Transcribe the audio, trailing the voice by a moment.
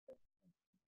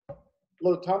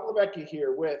Hello, Tom Lebecki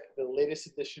here with the latest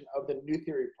edition of the New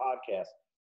Theory podcast.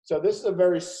 So this is a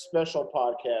very special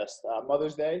podcast,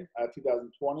 Mother's Day,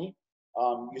 2020.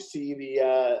 You see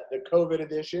the COVID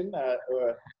edition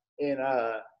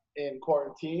in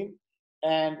quarantine,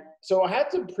 and so I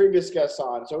had some previous guests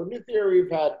on. So New Theory,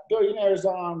 we've had billionaires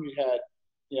on, we had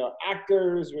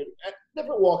actors,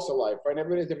 different walks of life, right?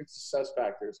 Everybody has different success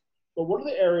factors. But one of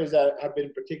the areas that have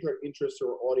been particular interest to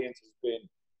our audience has been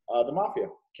the mafia,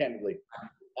 candidly.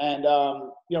 And,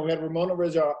 we had Ramona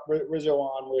Rizzo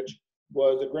on, which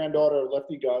was the granddaughter of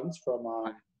Lefty Guns from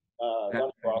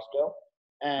Donnie Brasco.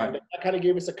 And that kind of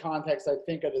gave us a context, I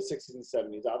think, of the 60s and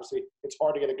 70s. Obviously, it's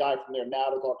hard to get a guy from there now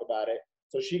to talk about it.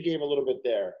 So she gave a little bit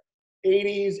there.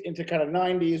 80s into kind of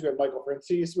 90s, we have Michael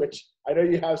Francis, which I know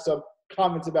you have some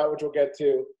comments about, which we'll get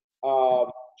to.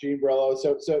 Gene Borrello.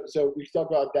 So we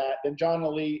talked about that. Then John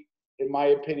Elite, in my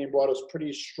opinion, brought us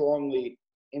pretty strongly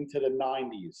into the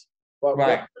 90s. But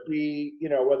whether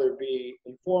it be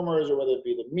informers or whether it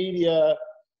be the media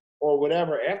or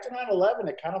whatever, after 9/11,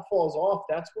 it kind of falls off.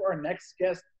 That's where our next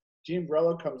guest, Gene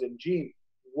Borrello, comes in. Gene,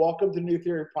 welcome to New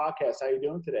Theory Podcast. How you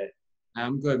doing today?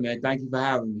 I'm good, man. Thank you for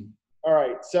having me. All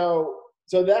right. So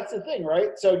that's the thing,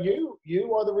 right? So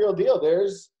you are the real deal.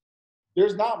 There's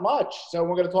not much. So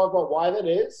we're going to talk about why that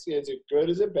is. Is it good?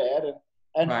 Is it bad?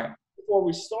 And right. Before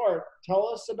we start, tell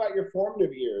us about your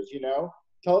formative years,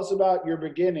 Tell us about your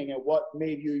beginning and what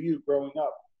made you growing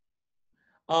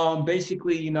up.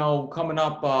 Basically, coming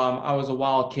up, I was a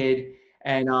wild kid,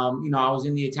 and I was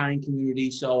in the Italian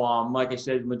community. So, like I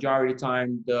said, majority of the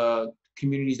time, the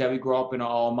communities that we grew up in are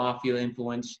all mafia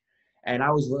influenced. And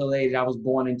I was related. I was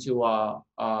born into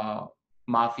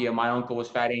mafia. My uncle was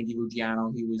Fat Andy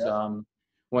Ruggiano. He was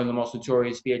one of the most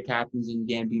notorious feared captains in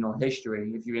Gambino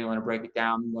history. If you really want to break it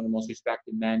down, one of the most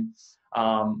respected men.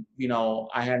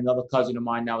 I had another cousin of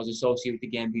mine that was associated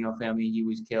with the Gambino family. He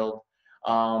was killed.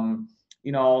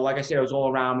 Like I said, it was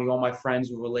all around me. All my friends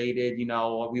were related. We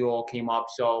all came up.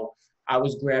 So I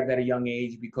was grabbed at a young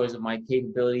age because of my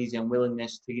capabilities and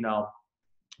willingness to,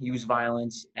 use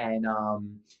violence. And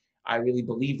I really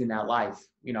believed in that life,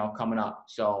 coming up.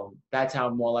 So that's how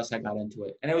more or less I got into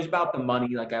it. And it was about the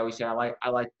money. Like I always say, I like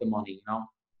the money,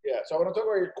 Yeah. So I want to talk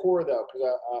about your core, though, because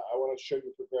I want to show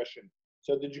you progression.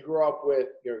 So did you grow up with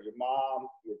your mom,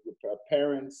 your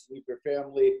parents, your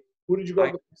family? Who did you grow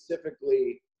up with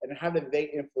specifically, and how did they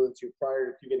influence you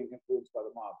prior to getting influenced by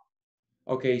the mob?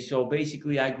 Okay, so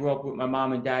basically I grew up with my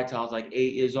mom and dad till I was like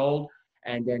 8 years old.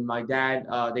 And then my dad,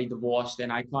 they divorced,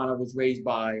 and I kind of was raised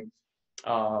by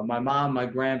my mom, my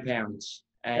grandparents.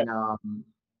 And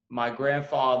my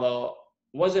grandfather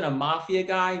wasn't a mafia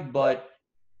guy, but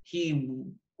he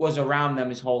was around them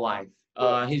his whole life.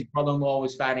 His brother-in-law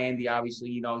was Fat Andy, obviously,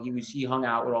 he hung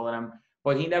out with all of them,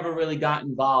 but he never really got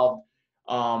involved,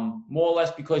 more or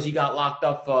less because he got locked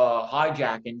up for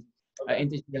hijacking,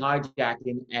 interstate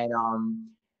hijacking, and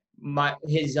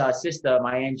his sister,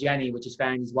 my Aunt Jenny, which is Fat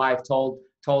Andy's wife, told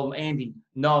him, Andy,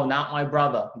 no, not my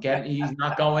brother. He's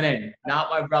not going in, not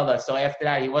my brother. So after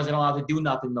that, he wasn't allowed to do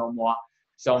nothing no more.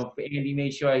 So Andy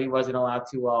made sure he wasn't allowed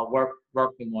to work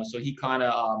no more. So he kind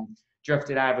of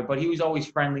drifted out of it, but he was always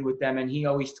friendly with them, and he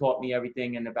always taught me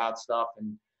everything and about stuff,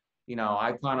 and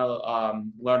I kind of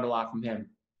learned a lot from him.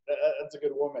 That's a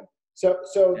good woman. So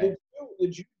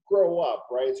did you grow up,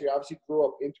 right? So you obviously grew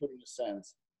up into it in a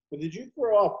sense, but did you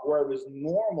grow up where it was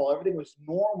normal? Everything was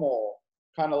normal,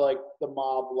 kind of like the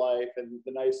mob life and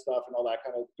the nice stuff and all that,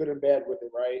 kind of good and bad with it,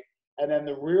 right? And then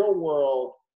the real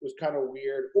world was kind of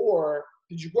weird, or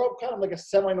did you grow up kind of like a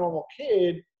semi-normal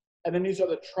kid, and then you saw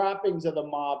the trappings of the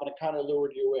mob, and it kind of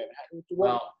lured you in?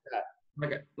 What was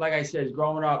that? Like I said,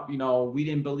 growing up, we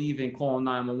didn't believe in calling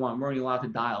 911. We're only allowed to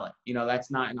dial it.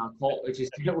 That's not in our cult. It's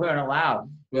just we weren't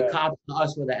allowed. The cops to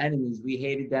us were the enemies. We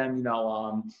hated them,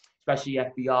 especially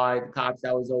FBI. The cops,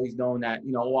 that was always known that,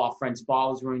 all our friends'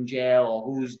 fathers were in jail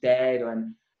or who's dead.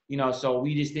 So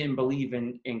we just didn't believe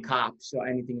in cops or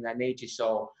anything of that nature.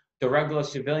 So the regular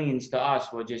civilians to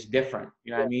us were just different.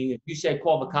 You know what I mean? If you said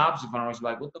call the cops in front of us,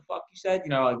 like, what the fuck you said?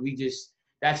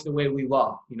 That's the way we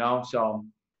were, So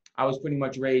I was pretty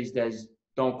much raised as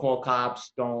don't call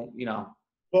cops, don't.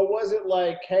 But was it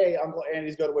like, hey, Uncle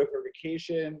Andy's going away for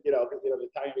vacation, the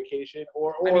Italian vacation,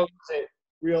 or was it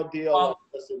real deal?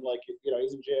 Listen,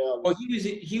 he's in jail. Well,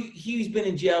 he's been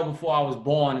in jail before I was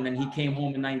born, and then he came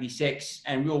home in '96,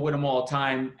 and we were with him all the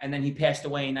time, and then he passed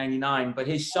away in '99. But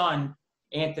his son,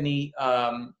 Anthony,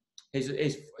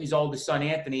 his oldest son,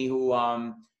 Anthony, who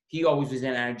he always was in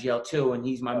and out of jail too, and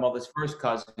he's my mother's first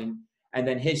cousin. And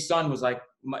then his son was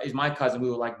is my cousin. We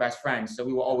were like best friends, so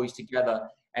we were always together.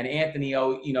 And Anthony,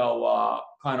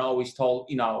 kind of always told,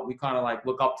 we kind of like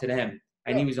look up to him.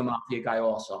 and he was a mafia guy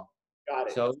also. Got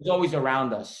it. So it was always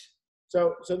around us.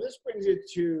 So this brings you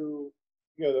to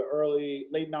the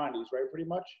late '90s, right? Pretty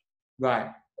much. Right.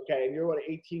 Okay, and you're what,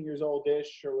 18 years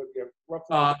old-ish, or what?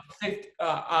 Roughly.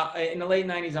 In the late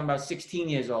 90s, I'm about 16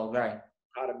 years old. Right.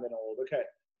 Not a minute old.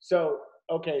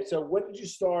 Okay. So when did you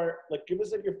start? Like, give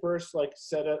us like your first like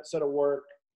set of work,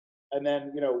 and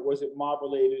then was it mob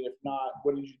related? If not,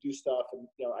 when did you do stuff? And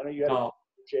I know you had a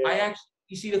jail. I actually,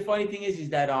 you see, the funny thing is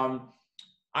that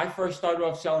I first started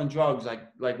off selling drugs,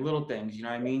 like little things, you know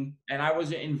what I mean? And I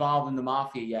wasn't involved in the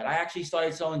mafia yet. I actually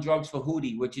started selling drugs for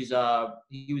Hootie, which is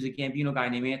he was a Gambino guy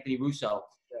named Anthony Russo,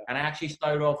 and I actually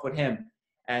started off with him,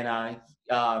 and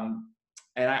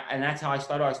that's how I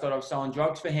started. I started off selling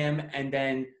drugs for him, and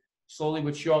then slowly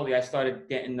but surely I started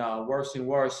getting worse and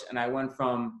worse, and I went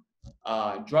from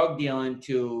drug dealing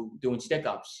to doing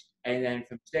stick-ups, and then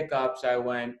from stick-ups I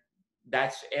went.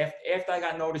 That's after I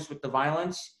got noticed with the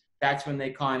violence. That's when they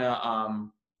kind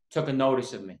of took a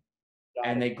notice of me,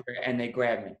 and they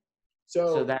grabbed me.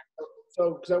 So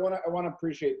because I want to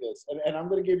appreciate this, and I'm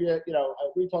going to give you,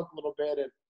 we talked a little bit,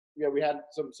 and we had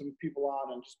some people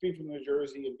on, and just being from New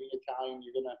Jersey and being Italian,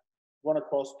 you're going to run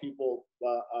across people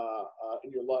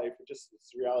in your life. It's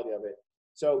the reality of it.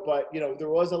 So, but there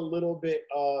was a little bit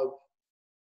of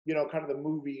kind of the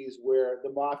movies where the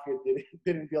mafia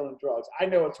didn't deal in drugs. I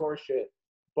know it's horseshit.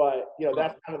 But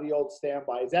that's kind of the old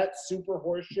standby. Is that super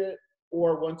horseshit,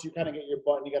 or once you kind of get your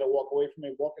butt and you got to walk away from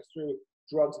it? Walk us through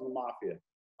drugs and the mafia.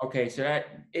 Okay, so that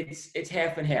it's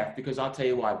half and half, because I'll tell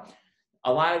you why.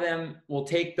 A lot of them will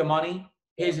take the money.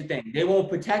 Here's the thing: they won't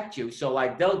protect you. So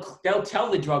like they'll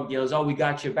tell the drug dealers, "Oh, we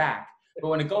got your back." But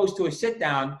when it goes to a sit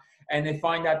down and they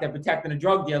find out they're protecting a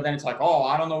drug deal, then it's like, "Oh,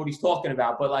 I don't know what he's talking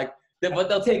about." But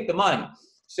they'll take the money.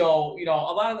 So, a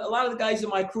lot of the guys in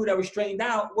my crew that were straightened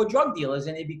out were drug dealers,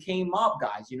 and they became mob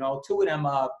guys. Two of them,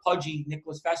 Pudgy,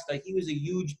 Nicholas Festa, he was a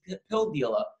huge pill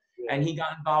dealer, and he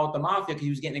got involved with the mafia because he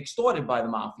was getting extorted by the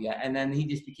mafia, and then he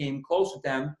just became close with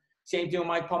them. Same thing with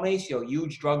Mike Palmacio,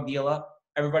 huge drug dealer.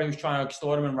 Everybody was trying to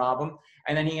extort him and rob him,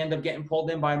 and then he ended up getting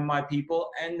pulled in by my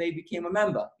people, and they became a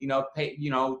member. They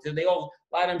all,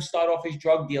 a lot of them start off as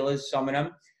drug dealers, some of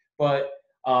them, but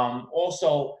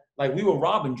also. Like, we were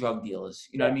robbing drug dealers,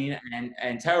 what I mean,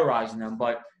 and terrorizing them.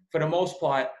 But for the most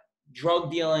part,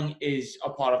 drug dealing is a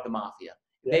part of the mafia.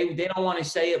 Yeah. They don't want to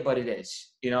say it, but it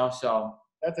is, so.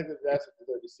 That's a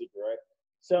dirty secret, right?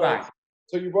 So, right.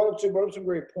 So you brought up some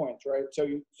great points, right? So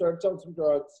you started selling some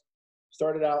drugs,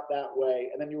 started out that way,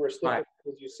 and then you were a sticker,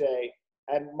 as you say.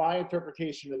 And my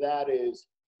interpretation of that is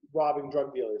robbing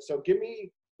drug dealers. So give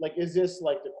me, like, is this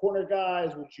like the corner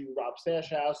guys? Would you rob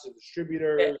stash houses,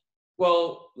 distributors? Yeah.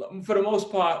 Well, for the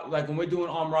most part, like when we're doing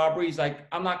armed robberies, like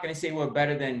I'm not going to say we're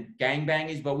better than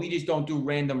gangbangers, but we just don't do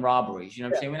random robberies. You know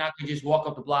what I'm saying? We're not going to just walk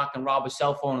up the block and rob a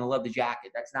cell phone and a leather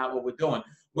jacket. That's not what we're doing.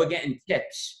 We're getting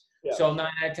tips. Yeah. So 9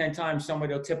 out of 10 times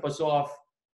somebody will tip us off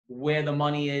where the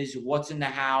money is, what's in the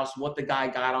house, what the guy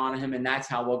got on him, and that's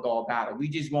how we'll go about it. We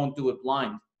just won't do it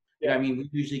blind. You know what I mean? We're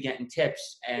usually getting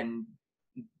tips, and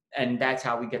that's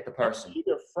how we get the person.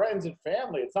 Either friends and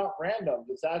family. It's not random.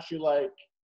 It's actually like.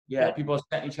 Yeah, people are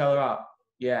setting each other up.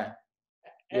 Yeah.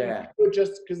 And people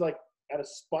just because, like, out of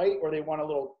spite, or they want a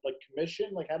little, like, commission?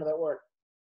 Like, how does that work?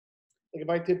 Like, if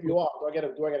I tip you off, do I get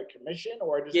a commission,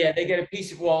 or I just? Yeah, they get a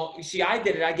piece of. Well, you see, I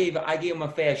did it. I gave them a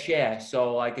fair share.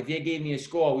 So, like, if they gave me a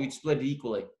score, we'd split it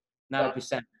equally, not a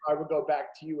percent. I would go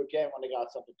back to you again when they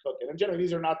got something cooking. And generally,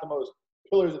 these are not the most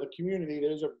pillars of the community.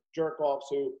 Those are jerk-offs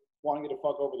who want to get to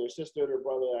fuck over their sister, their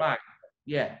brother. Right.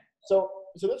 Yeah. So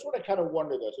that's what I kind of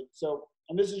wonder, though. So,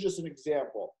 and this is just an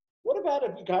example. What about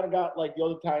if you kind of got, like, the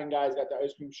old Italian guys got the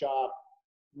ice cream shop,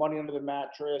 money under the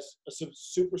mattress, a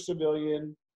super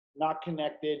civilian, not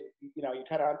connected. You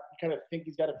kind of think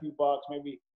he's got a few bucks.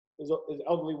 Maybe his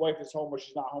elderly wife is home or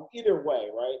she's not home. Either way,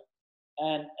 right?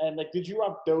 And like, did you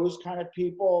rob those kind of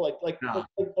people? No.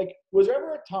 Like, was there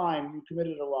ever a time you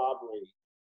committed a robbery,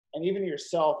 and even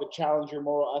yourself, it challenged your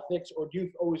moral ethics, or do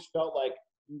you always felt like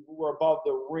you were above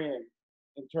the rim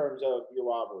in terms of your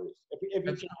robberies?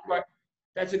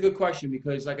 That's a good question,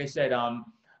 because, like I said,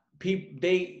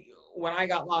 when I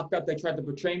got locked up, they tried to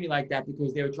portray me like that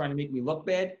because they were trying to make me look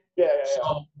bad.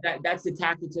 So that's the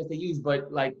tactics that they use.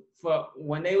 But, like, for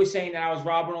when they were saying that I was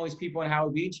robbing all these people in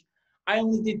Howard Beach, I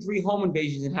only did 3 home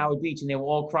invasions in Howard Beach, and they were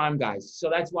all crime guys. So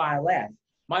that's why I laughed.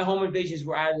 My home invasions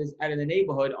were out of the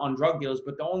neighborhood on drug dealers,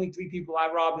 but the only 3 people I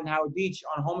robbed in Howard Beach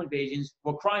on home invasions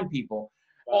were crime people.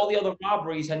 All the other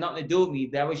robberies had nothing to do with me.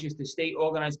 That was just the state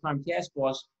organized crime task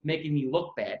force making me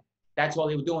look bad. That's all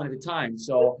they were doing at the time.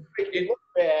 So it looked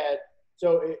bad.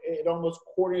 So it almost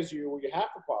corners you where you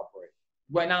have to cooperate.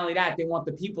 Well, not only that, they want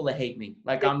the people to hate me.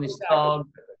 Like I'm this Exactly. thug.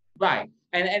 Right.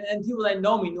 And people that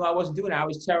know me knew I wasn't doing it. I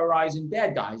was terrorizing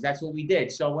bad guys. That's what we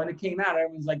did. So when it came out,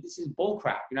 everyone's like, this is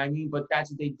bullcrap. You know what I mean? But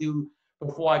that's what they do.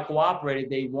 Before I cooperated,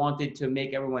 they wanted to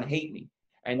make everyone hate me.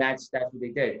 And that's what they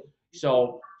did.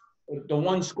 So the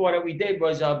one score that we did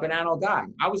was a Bonanno guy.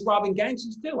 I was robbing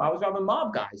gangsters too. I was robbing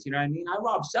mob guys. You know what I mean? I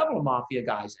robbed several mafia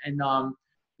guys. And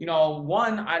you know,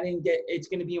 one I didn't get. It's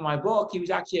going to be in my book. He was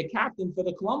actually a captain for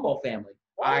the Colombo family.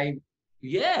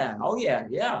 Yeah, oh yeah,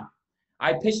 yeah.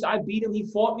 I beat him. He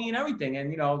fought me and everything. And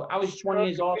you know, I was 20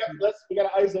 years old. We got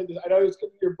to isolate this. I know it's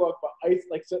going to be your book, but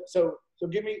so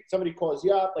give me, somebody calls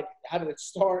you up. Like, how did it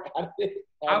start?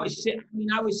 I was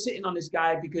sitting on this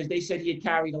guy because they said he had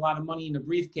carried a lot of money in a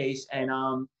briefcase, and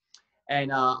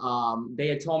they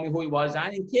had told me who he was. I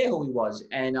didn't care who he was,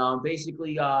 and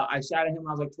basically I sat at him when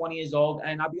I was like 20 years old,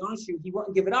 and I'll be honest with you, he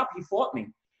wouldn't give it up. He fought me,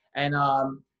 and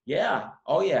yeah,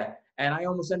 oh yeah, and I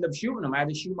almost ended up shooting him. I had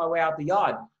to shoot my way out the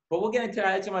yard. But we'll get into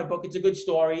that. It's in my book. It's a good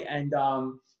story. And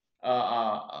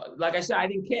like I said, I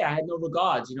didn't care. I had no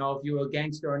regards. You know, if you were a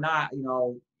gangster or not. You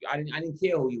know, I didn't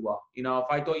care who you were. You know, if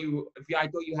I thought you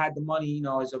had the money, you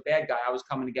know, as a bad guy, I was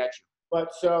coming to get you. But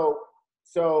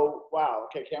wow.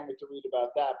 Okay, can't wait to read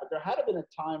about that. But there had to been a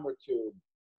time or two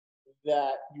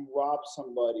that you robbed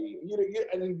somebody.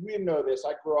 I mean, we know this.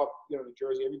 I grew up, in New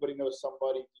Jersey. Everybody knows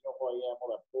somebody. You know who I am. All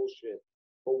that bullshit.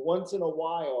 But once in a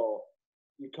while,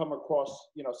 you come across,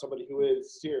 somebody who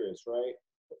is serious, right?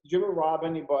 Did you ever rob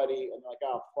anybody and like,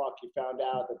 oh fuck, you found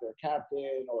out that they're a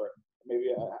captain or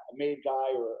maybe a made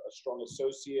guy or a strong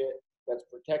associate that's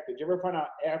protected? Did you ever find out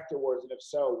afterwards, and if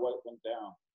so, what went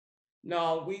down?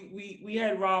 No, we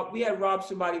had robbed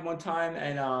somebody one time,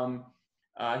 and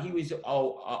he was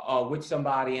with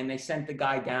somebody, and they sent the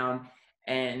guy down.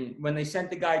 And when they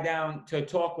sent the guy down to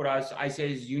talk with us, I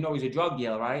says, you know, he's a drug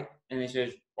dealer, right? And he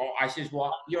says, well, I says,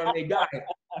 well, you're a made guy.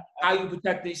 How you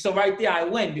protect it? So right there, I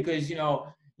win because,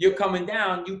 you're coming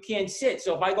down, you can't sit.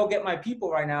 So if I go get my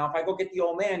people right now, if I go get the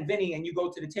old man, Vinny, and you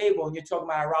go to the table and you're talking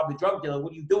about I robbed a drug dealer,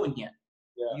 what are you doing here?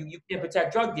 Yeah. You can't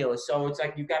protect drug dealers. So it's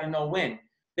like, you got to know when.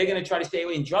 They're going to try to say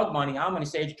in drug money. I'm going to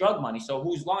say it's drug money. So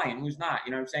who's lying? Who's not?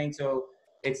 You know what I'm saying? So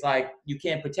it's like, you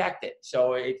can't protect it.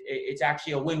 So it's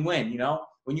actually a win-win,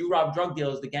 When you rob drug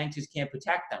dealers, the gangsters can't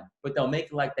protect them, but they'll make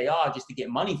it like they are just to get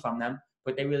money from them,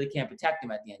 but they really can't protect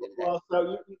them at the end of the day. Well,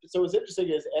 so what's interesting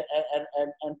is,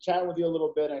 and chatting with you a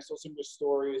little bit, and I saw some of your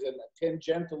stories, and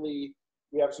tangentially,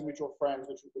 we have some mutual friends,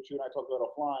 which you and I talked about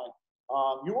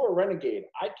offline. You were a renegade.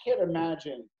 I can't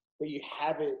imagine that you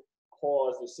haven't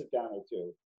caused a sit down or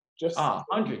two. Just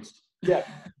hundreds. Yeah.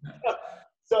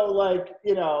 So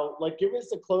give us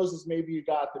the closest maybe you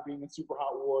got to being in super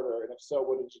hot water, and if so,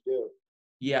 what did you do?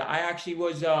 Yeah, I actually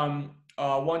was,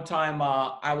 one time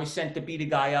I was sent to beat a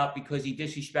guy up because he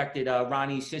disrespected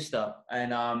Ronnie's sister.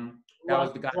 And that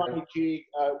was the guy. Ronnie G.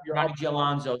 Ronnie G.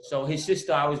 Alonzo. So his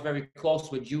sister, I was very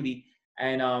close with, Judy.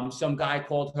 And some guy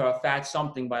called her a fat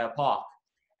something by a park.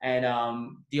 And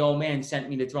the old man sent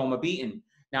me to throw him a beating.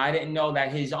 Now, I didn't know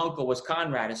that his uncle was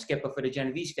Conrad, a skipper for the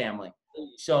Genovese family.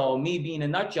 So me being a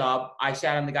nut job, I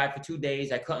sat on the guy for 2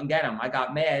 days. I couldn't get him. I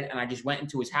got mad, and I just went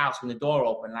into his house when the door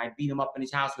opened, and I beat him up in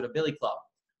his house with a billy club.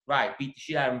 Right, beat the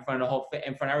shit out of him in front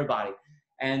of everybody.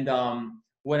 And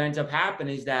what ends up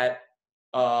happening is that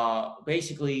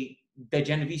basically the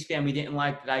Genovese family didn't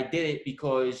like that I did it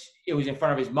because it was in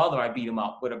front of his mother. I beat him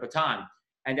up with a baton.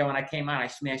 And then when I came out, I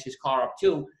smashed his car up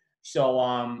too. So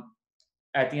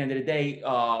at the end of the day,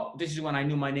 this is when I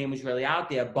knew my name was really out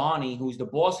there. Bonnie, who's the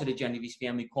boss of the Genovese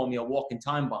family, called me a walking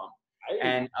time bomb.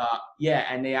 And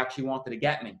and they actually wanted to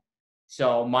get me.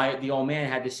 So the old man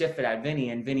had to sit for that,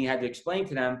 Vinny, and Vinny had to explain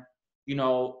to them,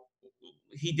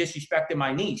 he disrespected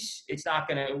my niece. It's not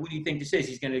gonna. What do you think this is?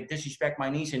 He's gonna disrespect my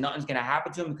niece, and nothing's gonna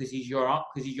happen to him because he's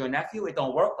your nephew. It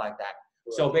don't work like that.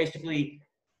 Right. So basically,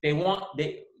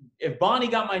 if Bonnie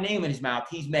got my name in his mouth,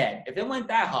 he's mad. If it went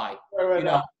that high,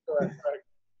 right.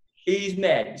 He's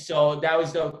mad. So that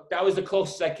was the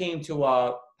closest I came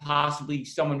to possibly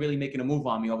someone really making a move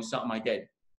on me over something I did.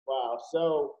 Wow.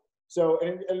 So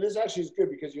and this actually is good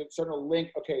because you're starting to link.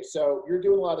 Okay, so you're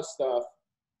doing a lot of stuff,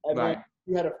 and right. Then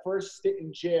you had a first stint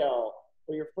in jail.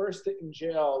 But your first stint in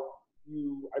jail,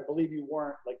 I believe you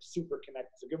weren't like super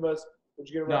connected. So did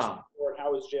you get arrested for, and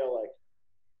how was jail like?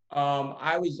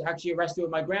 I was actually arrested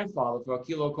with my grandfather for a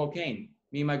kilo of cocaine.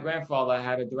 Me and my grandfather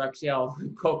had a direct sale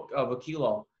of a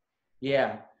kilo.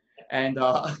 Yeah, and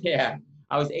yeah,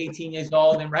 I was 18 years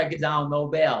old in Rikers Island, no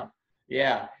bail.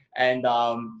 Yeah, and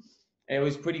it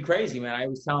was pretty crazy, man. I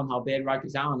was telling him how bad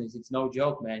Rikers Island is. It's no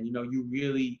joke, man.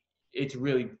 It's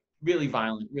really, really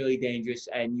violent, really dangerous,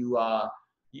 and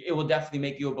it will definitely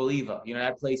make you a believer. You know,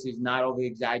 that place is not over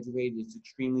exaggerated. It's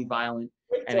extremely violent.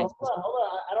 Wait, And so it's, hold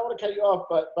on. I don't want to cut you off,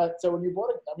 but so when you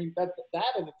bought it, I mean, that at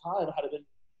the time had to been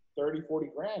 30, 40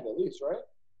 grand at least, right?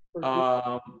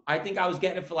 I think I was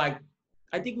getting it for like,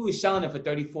 I think we were selling it for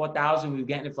 34,000. We were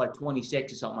getting it for like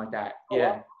 26 or something like that. Oh,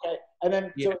 Yeah. wow. Okay. And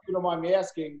then, Yeah. so if you don't mind me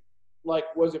asking,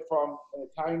 like, was it from an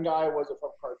Italian guy? Was it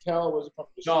from cartel? Was it from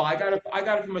the No, street? I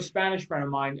got it from a Spanish friend of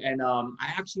mine, and I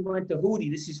actually went to Hootie.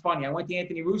 This is funny. I went to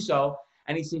Anthony Russo,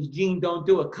 and he says, "Gene, don't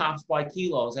do it. Cops buy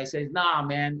kilos." I said, "Nah,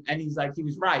 man," and he's like, he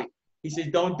was right. He says,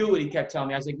 "Don't do it." He kept telling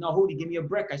me. I was like, "No, Hootie, give me a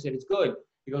brick." I said, "It's good."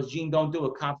 He goes, "Gene, don't do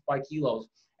it. Cops buy kilos."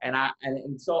 And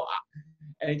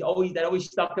it always that always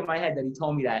stuck in my head that he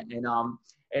told me that, and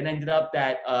it ended up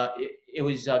that it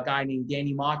was a guy named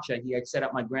Danny Marcha. He had set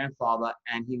up my grandfather,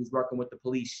 and he was working with the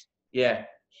police. Yeah,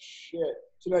 Shit.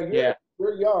 So now yeah.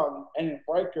 you're young and in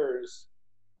Rikers,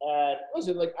 and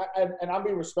listen, like, and I'm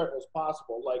being respectful as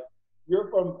possible. Like, you're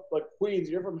from like Queens,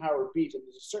 you're from Howard Beach, and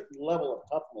there's a certain level of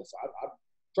toughness.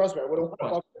 Trust me, I wouldn't want to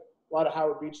fuck with a lot of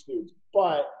Howard Beach dudes,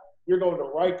 but you're going to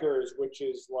Rikers, which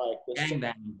is like the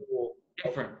Gangbang.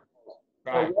 Different.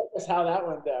 So Right. what is how that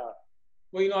went down?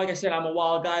 Well, you know, like I said, I'm a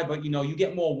wild guy, but you know, you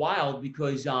get more wild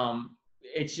because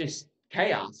it's just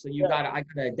chaos. So I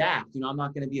gotta adapt. You know, I'm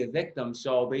not gonna be a victim.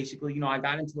 So basically, you know, I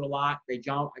got into it a lot. I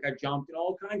got jumped and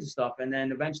all kinds of stuff. And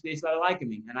then eventually they started liking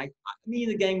me. And me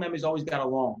and the gang members always got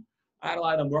along. I had a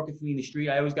lot of them working for me in the street.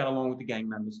 I always got along with the gang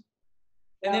members.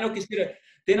 And they don't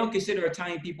consider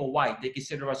Italian people white. They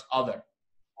consider us other.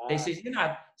 They say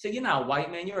you're not white,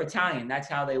 man. You're Italian. That's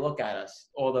how they look at us.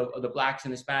 All the blacks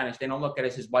and the Spanish. They don't look at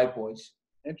us as white boys.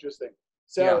 Interesting.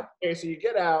 So Yeah. okay, so you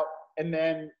get out and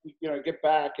then get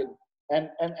back I'm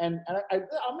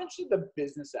interested in the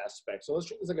business aspect. So let's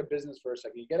treat this like a business for a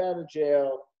second. You get out of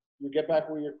jail, you get back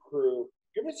with your crew.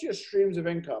 Give us your streams of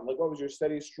income. Like, what was your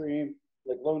steady stream?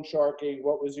 Like loan sharking.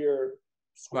 What was your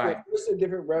what's the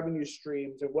different revenue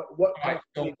streams and what kind of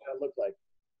thing did it look like?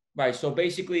 Right. So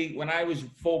basically, when I was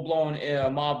full blown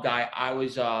mob guy, I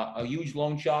was a huge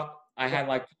loan shark. I had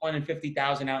like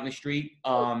 250,000 out in the street.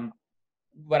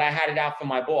 But I had it out for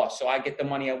my boss. So I get the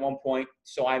money at one point.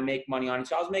 So I make money on it.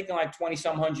 So I was making like 20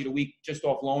 some hundred a week just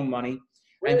off loan money.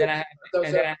 Really? And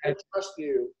then I trust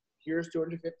you. Here's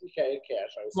 250K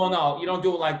cash. Well, no, you don't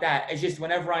do it like that. It's just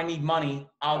whenever I need money,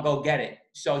 I'll go get it.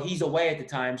 So he's away at the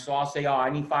time. So I'll say, oh, I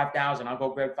need 5,000. I'll go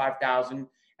grab 5,000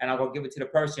 and I'll go give it to the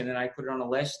person. And I put it on a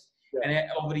list. Yeah.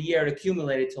 And over the year, it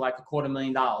accumulated to like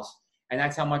 $250,000. And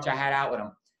that's how much I had out with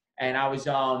him. And I was,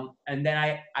 and then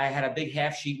I had a big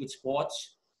half sheet with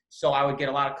sports. So I would get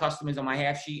a lot of customers on my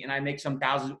half sheet and I make some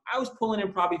thousands. I was pulling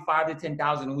in probably 5,000 to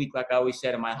 10,000 a week, like I always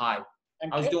said in my high.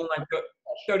 I was doing like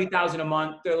 30,000 a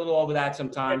month, a little over that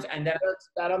sometimes. And then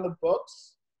that on the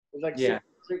books is like, yeah.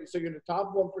 So you're the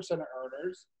top 1% of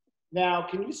earners. Now,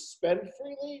 can you spend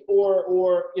freely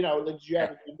or like, do you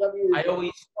have a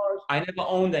BMW? I never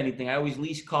owned anything. I always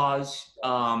leased cars.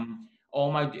 All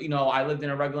my, I lived in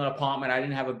a regular apartment. I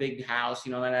didn't have a big house,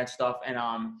 none of that stuff. And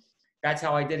that's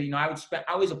how I did it.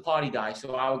 I was a party guy,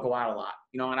 so I would go out a lot,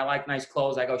 and I like nice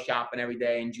clothes. I go shopping every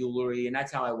day and jewelry, and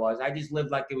that's how I was. I just lived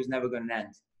like it was never going to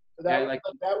end. So that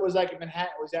was like in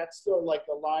Manhattan. Was that still like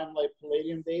the Limelight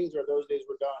Palladium days, or those days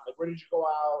were done? Like, where did you go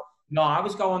out? No, I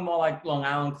was going more like Long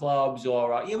Island clubs,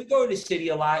 or we go to the city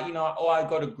a lot, or I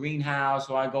go to Greenhouse,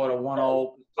 or I go to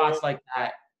 1-0, spots like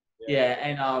that. Yeah,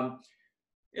 and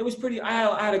it was pretty. I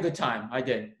had a good time. I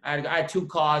did. I had 2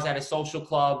 cars. I had a social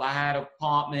club. I had an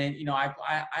apartment. I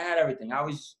had everything. I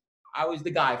was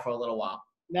the guy for a little while.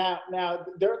 Now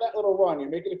during that little run, you're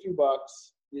making a few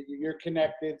bucks. You're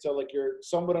connected, so like you're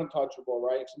somewhat untouchable,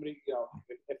 right? Somebody,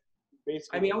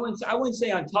 basically. I mean, I wouldn't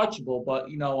say untouchable, but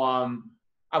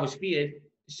I was feared.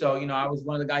 So I was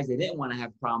one of the guys they didn't want to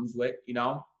have problems with.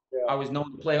 Yeah. I was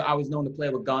known to play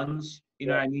with guns. You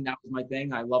know what I mean? That was my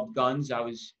thing. I loved guns. I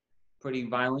was pretty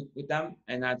violent with them,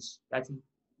 and that's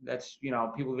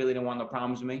people really didn't want no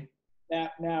problems with me.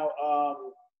 Now,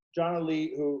 John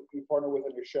Ali, who you partner with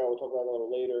on your show, we'll talk about a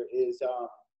little later,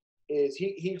 is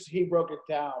he broke it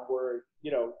down where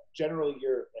generally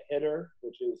you're a hitter,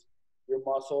 which is your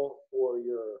muscle, or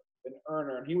you're an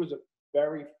earner, and he was a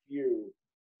very few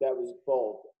that was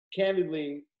both.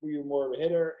 Candidly, were you more of a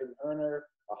hitter, an earner,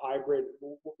 a hybrid?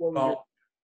 What was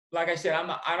like I said,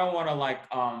 I don't want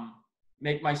to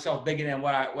make myself bigger than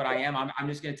what I am. I'm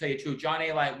just going to tell you the truth. John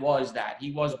A. was that.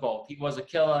 He was both. He was a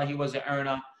killer. He was an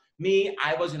earner. Me,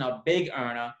 I wasn't a big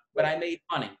earner, but I made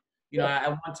money. At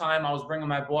one time, I was bringing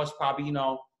my boss probably,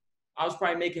 I was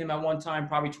probably making him at one time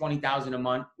probably $20,000 a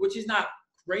month, which is not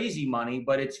crazy money,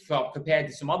 but it's compared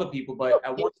to some other people. But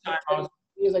at one time,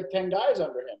 he has like 10 guys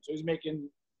under him, so he's making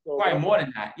So Probably about more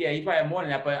than that. Yeah, he probably had more than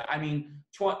that. But I mean,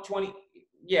 20.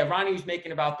 Yeah, Ronnie was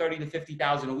making about 30 to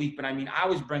 50,000 a week. But I mean, I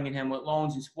was bringing him with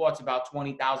loans and sports about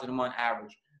 20,000 a month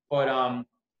average. But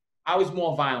I was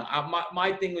more violent.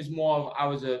 My thing was more. I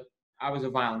was a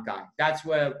violent guy. That's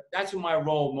what my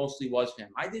role mostly was for him.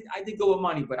 I did go with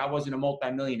money, but I wasn't a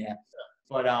multimillionaire.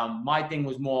 But my thing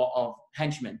was more of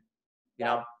henchman. You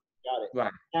know. Got it.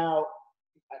 Right. Now,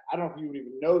 I don't know if you would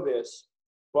even know this,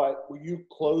 but were you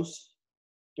close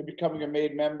to becoming a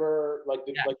made member? Like,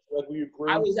 Yeah. like were you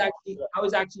I groomed?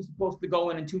 was actually supposed to go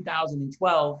in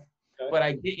 2012, Okay. but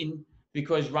I didn't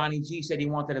because Ronnie G said he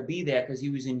wanted to be there because he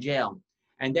was in jail.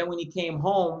 And then when he came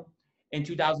home in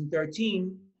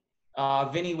 2013,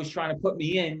 Vinny was trying to put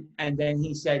me in, and then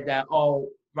he said that, oh,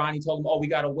 Ronnie told him, oh, we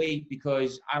got to wait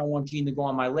because I don't want Gene to go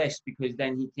on my list because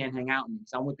then he can't hang out with me.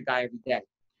 So I'm with the guy every day.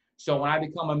 So when I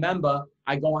become a member,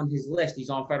 I go on his list. He's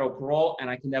on federal parole, and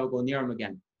I can never go near him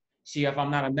again. See, if I'm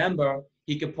not a member,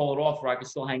 he could pull it off, or I could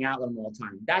still hang out with him all the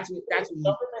time.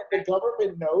 The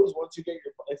government knows once you get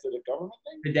your. Is it a government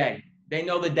thing? The day. They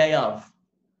know the day of.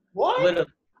 What? Literally.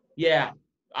 Yeah.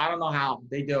 I don't know how.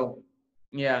 They do.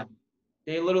 Yeah.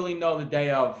 They literally know the day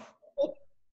of.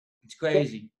 It's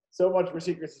crazy. So much for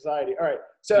secret society. All right.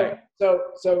 So Right.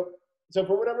 so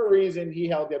for whatever reason he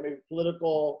held that maybe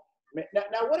political.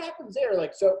 Now what happens there?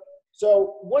 Like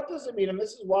so what does it mean? And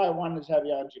this is why I wanted to have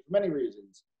you on for many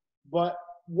reasons. But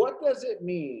what does it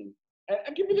mean?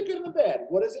 And give me the good and the bad.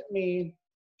 What does it mean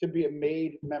to be a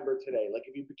made member today? Like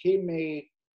if you became made,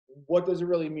 what does it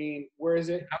really mean? Where is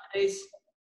it? Nowadays,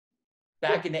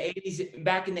 back in the 80s and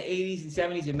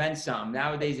 70s, it meant something.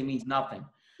 Nowadays, it means nothing.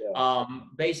 Yeah.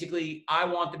 Basically, I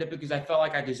wanted it because I felt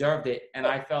like I deserved it, and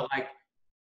I felt like,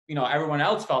 everyone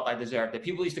else felt I deserved it.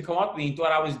 People used to come up to me and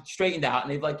thought I was straightened out,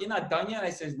 and they'd be like, "You're not done yet?" And I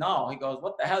says, "No." He goes,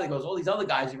 "What the hell?" He goes, "All these other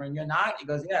guys are in, you're not?" He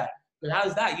goes, "Yeah." But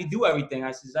how's that? You do everything.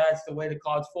 I says, "That's the way the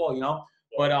cards fall,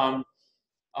 But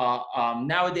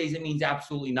nowadays it means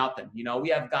absolutely nothing. We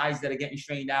have guys that are getting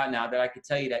straightened out now that I could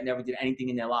tell you that never did anything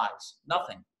in their lives.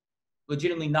 Nothing.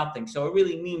 Legitimately nothing. So it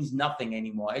really means nothing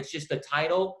anymore. It's just a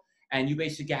title, and you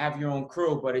basically have your own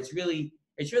crew, but it's really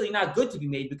not good to be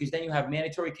made because then you have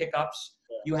mandatory kickups.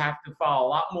 Yeah. You have to follow a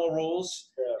lot more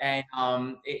rules, Yeah.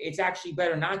 and it's actually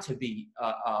better not to be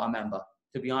a member,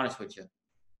 to be honest with you.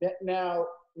 Now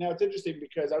it's interesting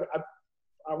because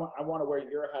I want to wear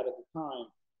your hat at the time.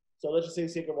 So let's just say,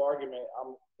 sake of argument,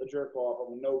 I'm a jerk off,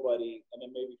 I'm a nobody, and then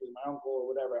maybe because my uncle or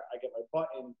whatever, I get my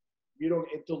button.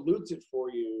 It dilutes it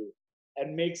for you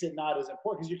and makes it not as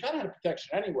important because you kind of had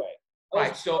protection anyway.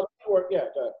 Right. So yeah,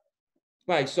 go ahead.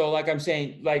 Right. So like I'm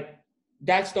saying, like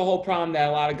that's the whole problem that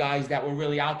a lot of guys that were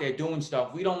really out there doing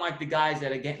stuff. We don't like the guys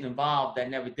that are getting involved that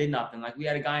never did nothing. Like we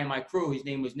had a guy in my crew, his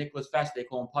name was Nicholas Fest, they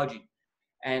call him Pudgy.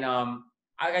 And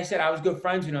like I said, I was good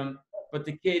friends with him, but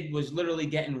the kid was literally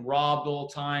getting robbed all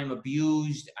the time,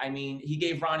 abused. I mean, he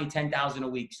gave Ronnie $10,000 a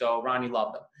week, so Ronnie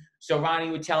loved him. So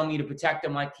Ronnie would tell me to protect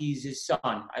him like he's his son.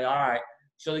 All right.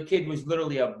 So the kid was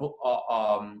literally a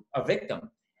victim.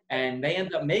 And they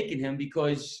ended up making him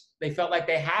because they felt like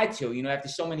they had to. After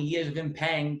so many years of him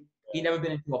paying, he'd never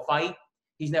been into a fight.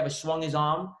 He's never swung his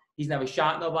arm. He's never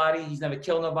shot nobody. He's never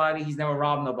killed nobody. He's never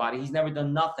robbed nobody. He's never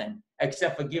done nothing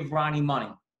except for give Ronnie money.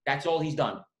 That's all he's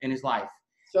done in his life.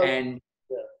 So,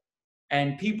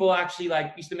 and people actually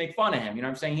used to make fun of him. You know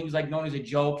what I'm saying? He was known as a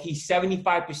joke. He's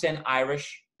 75%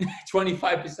 Irish,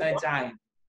 25% Italian.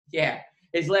 Yeah.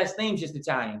 His last name's just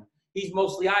Italian. He's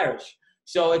mostly Irish.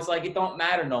 So it's it don't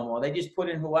matter no more. They just put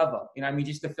in whoever,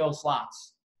 just to fill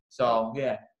slots. So,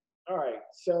 yeah. All right.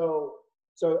 So,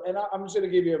 and I'm just going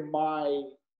to give you my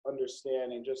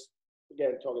understanding, just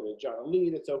again, talking to John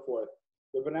Lead and so forth.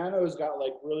 The Bonannos got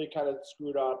really kind of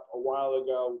screwed up a while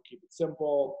ago. Keep it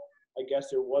simple. I guess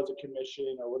there was a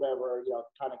commission or whatever,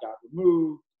 kind of got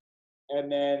removed.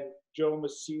 And then Joe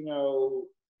Messino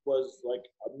was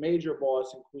a major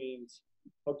boss in Queens,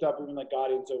 hooked up even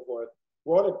Gotti and so forth.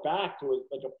 Brought it back to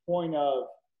a point of,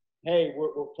 hey,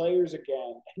 we're players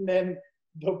again. And then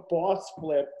the boss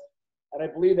flipped, and I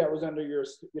believe that was under your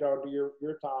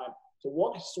your time. So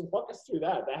walk us through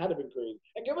that. That had to have been crazy.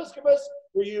 And give us,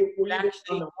 were you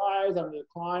on the rise, on the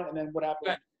decline, and then what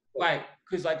happened? Right,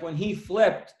 because when he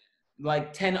flipped,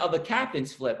 10 other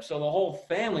captains flipped, so the whole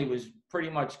family was pretty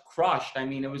much crushed. I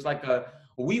mean, it was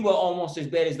we were almost as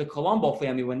bad as the Colombo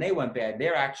family when they went bad.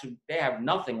 They have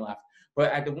nothing left.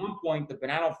 But at the one point, the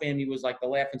Bonanno family was the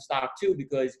laughing stock too,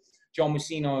 because Joe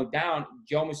Messino, the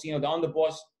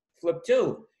underboss, flipped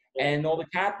too, and all the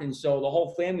captains. So the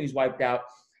whole family was wiped out,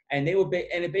 and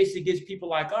and it basically gives people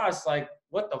like us,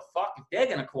 what the fuck, if they're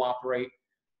gonna cooperate,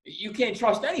 you can't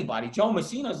trust anybody. Joe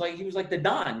Messina's like, he was like the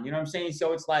Don, you know what I'm saying?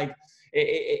 So it's like,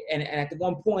 and at the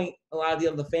one point, a lot of the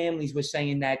other families were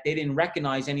saying that they didn't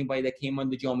recognize anybody that came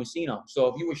under Joe Messina. So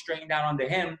if you were straightened out under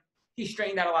him, he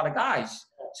straightened out a lot of guys.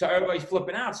 So everybody's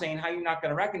flipping out saying, how you not going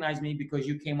to recognize me because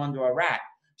you came under a rat?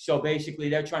 So basically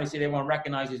they're trying to say they won't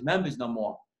recognize his members no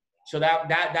more. So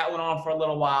that went on for a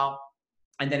little while,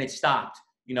 and then it stopped.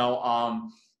 You know,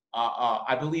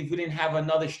 I believe we didn't have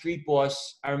another street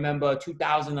boss. I remember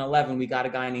 2011, we got a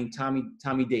guy named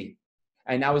Tommy D.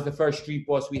 And that was the first street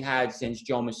boss we had since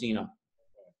Joe Messina.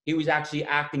 He was actually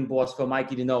acting boss for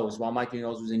Mikey the Nose while Mikey the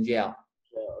Nose was in jail.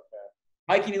 Yeah, okay.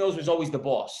 Mikey the Nose was always the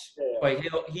boss, Yeah. but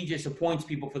he just appoints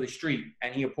people for the street,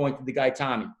 and he appointed the guy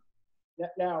Tommy.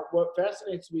 Now, what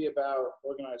fascinates me about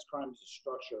organized crime is the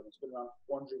structure. It's been around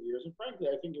for 400 years, and frankly,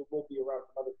 I think it will be around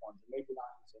for another 400, maybe not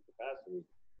in the same capacity.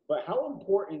 But how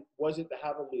important was it to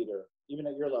have a leader, even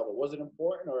at your level? Was it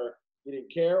important, or you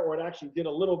didn't care, or it actually did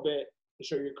a little bit to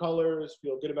show your colors,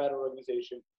 feel good about an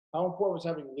organization? How important was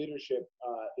having leadership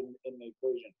in the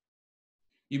equation?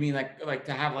 You mean like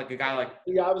to have like a guy like?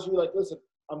 You obviously like, listen,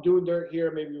 I'm doing dirt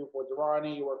here. Maybe you report to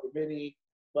Ronnie, you work with Vinny,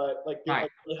 but like, right.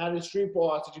 like how did street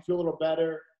boss? Did you feel a little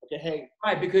better? Okay, hey.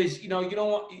 Right, because you don't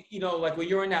want, like when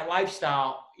you're in that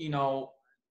lifestyle,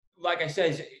 like I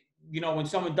said, when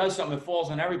someone does something, it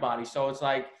falls on everybody. So it's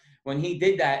like when he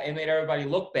did that, it made everybody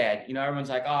look bad. Everyone's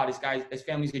like, oh, this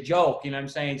family's a joke. You know what I'm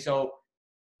saying? So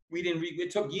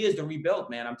it took years to rebuild,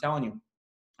 man. I'm telling you.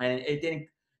 And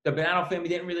the Bonanno family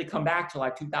didn't really come back till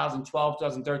like 2012,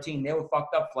 2013. They were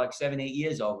fucked up for like 7-8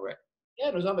 years over it. Yeah,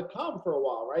 it was on the come for a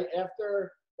while, right?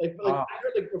 After, I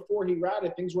heard like before he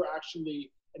ratted, things were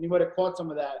actually, and you might have caught some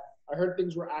of that. I heard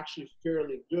things were actually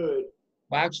fairly good.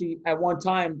 Well, actually, at one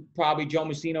time, probably Joe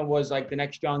Messina was like the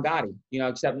next John Gotti,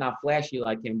 except not flashy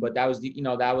like him. But that was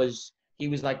he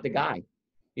was like the guy,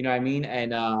 you know what I mean?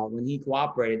 And when he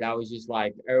cooperated, that was just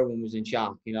like everyone was in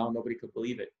shock, nobody could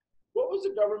believe it. What was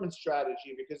the government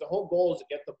strategy? Because the whole goal is to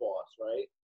get the boss, right?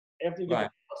 After you get the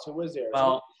boss, who is there? Well,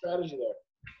 so what's the strategy there?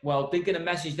 Well, think of the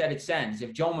message that it sends.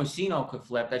 If Joe Messina could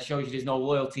flip, that shows you there's no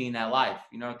loyalty in that life.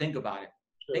 Think about it.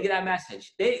 Sure. Think of that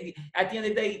message. At the end of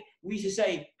the day, we should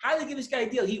say, how do they give this guy a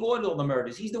deal? He ordered all the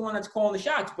murders. He's the one that's calling the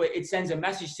shots, but it sends a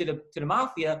message to the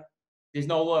mafia. There's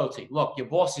no loyalty. Look, your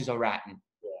bosses are ratting.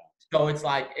 Yeah. So it's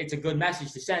like, it's a good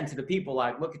message to send to the people.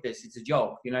 Like, look at this. It's a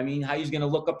joke. You know what I mean? How he's going to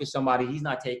look up to somebody. He's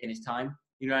not taking his time.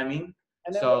 You know what I mean?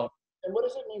 And what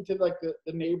does it mean to like the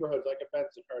neighborhoods, like a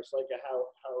Bensonhurst, like a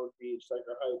Howard Beach, like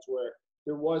a Heights, where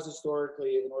there was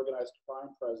historically an organized crime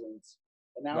presence,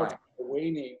 and now it's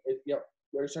waning?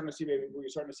 We're starting to see maybe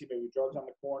drugs on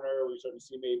the corner. We're starting to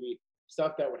see maybe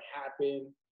stuff that would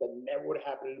happen that never would have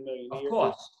happened in a million years. Of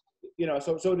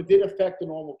course. So it did affect the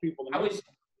normal people.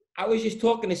 I was just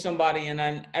talking to somebody, and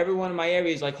then everyone in my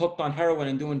area is like hooked on heroin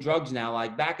and doing drugs now.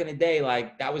 Like back in the day,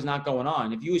 like that was not going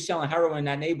on. If you were selling heroin in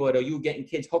that neighborhood or you were getting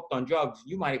kids hooked on drugs,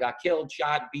 you might have got killed,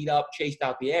 shot, beat up, chased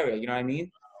out the area. You know what I mean?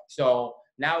 So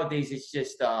nowadays it's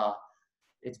just,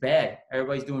 it's bad.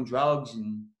 Everybody's doing drugs,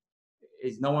 and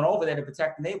there's no one over there to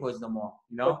protect the neighborhoods no more,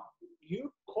 But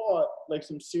you caught like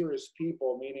some serious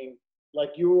people, meaning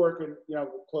like you were working,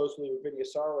 closely with Vinny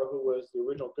Asaro, who was the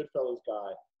original Goodfellas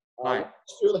guy. Right.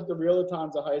 Do like the real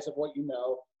times, the highest of what you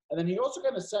know, and then he also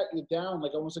kind of sat you down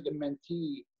like almost like a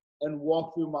mentee and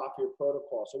walked through mafia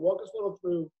protocol. So walk us a little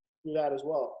through that as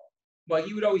well. Well,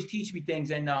 he would always teach me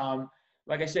things, and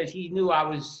like I said, he knew I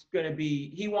was gonna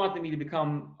be. He wanted me to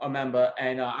become a member,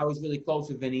 and I was really close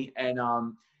with Vinny. And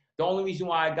the only reason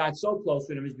why I got so close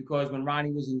with him is because when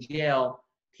Ronnie was in jail,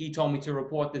 he told me to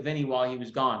report to Vinny while he was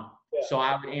gone. Yeah.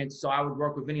 So I would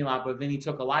work with Vinny a lot, but Vinny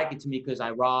took a liking to me because I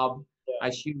rob. I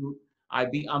shoot,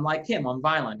 I'm like him. I'm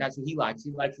violent. That's what he likes.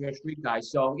 He likes real street guys.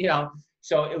 So,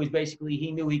 so it was basically,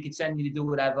 he knew he could send me to do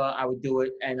whatever. I would do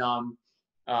it. And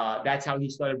that's how he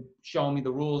started showing me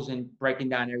the rules and breaking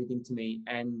down everything to me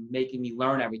and making me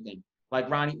learn everything. Like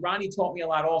Ronnie taught me a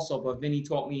lot also, but Vinny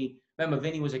taught me. Remember,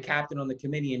 Vinny was a captain on the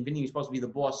committee, and Vinny was supposed to be the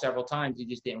boss several times. He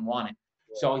just didn't want it.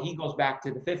 Yeah. So he goes back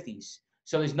to the 50s.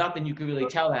 So there's nothing you could really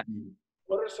tell that man.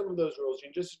 What are some of those rules,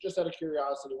 Gene? Just out of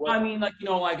curiosity. I mean,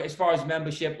 like as far as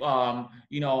membership, a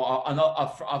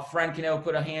friend can never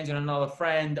put her hands on another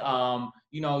friend.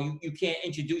 You can't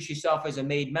introduce yourself as a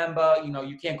made member.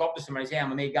 You can't go up to somebody and say, hey,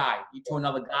 I'm a made guy. To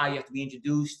another guy, you have to be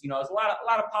introduced. There's a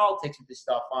lot of politics with this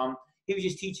stuff. He was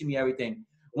just teaching me everything.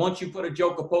 Once you put a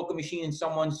joker poker machine in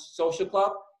someone's social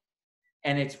club,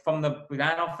 and it's from the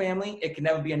Bonanno family, it can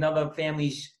never be another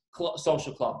family's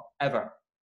social club ever.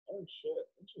 Oh shit.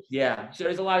 Yeah, so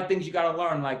there's a lot of things you got to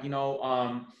learn, like,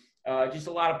 just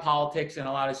a lot of politics and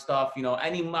a lot of stuff.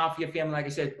 Any mafia family, like I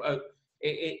said,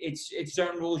 it's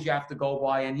certain rules you have to go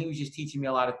by, and he was just teaching me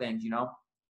a lot of things, you know.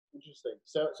 Interesting.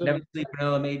 So Never sleep with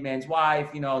another made man's wife,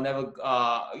 you know. Never,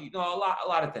 a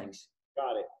lot of things.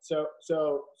 got it. So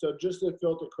just to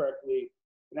filter correctly,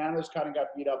 Bonanno's kind of got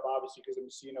beat up, obviously, because of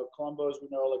Messino. Colombo's, we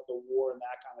know, like the war and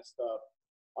that kind of stuff.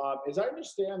 As I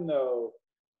understand, though,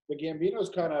 the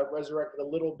Gambinos kind of resurrected a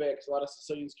little bit because a lot of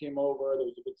Sicilians came over. There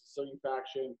was a big Sicilian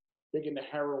faction, big into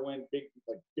heroin,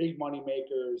 big money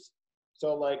makers.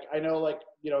 So, like, I know, like,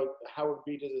 Howard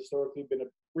Beach has historically been a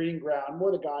breeding ground,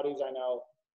 more the Gottis, I know,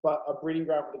 but a breeding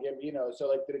ground for the Gambinos. So,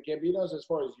 like, the Gambinos, as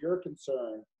far as you're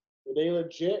concerned, were they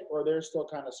legit, or they're still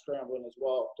kind of scrambling as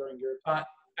well during your time?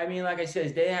 I mean, like I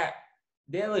said,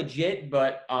 they're legit,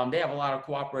 but they have a lot of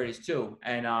cooperators too.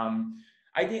 And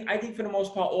I think for the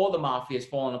most part, all the mafia is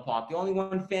falling apart. The only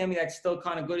one family that's still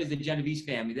kind of good is the Genovese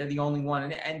family. They're the only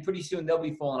one, and pretty soon they'll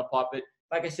be falling apart. But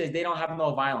like I said, they don't have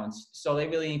no violence, so they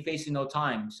really ain't facing no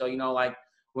time. So like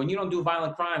when you don't do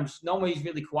violent crimes, nobody's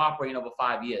really cooperating over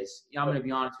 5 years. I'm going to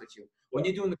be honest with you. When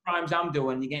you're doing the crimes I'm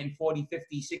doing, you're getting 40,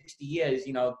 50, 60 years.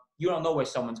 You don't know where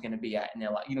someone's going to be at in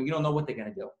their life. You don't know what they're going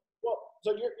to do. Well,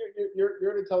 so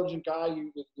you're an intelligent guy.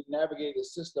 You navigate the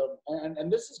system,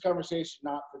 and this is conversation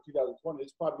not for 2020.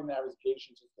 It's probably been a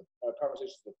navigation since the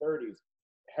conversation since the 30s.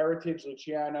 Heritage,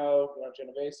 Luciano,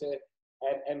 Genovese,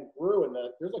 and grew. And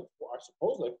there's like, I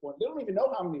suppose, like, they don't even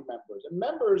know how many members, and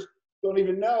members don't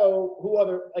even know who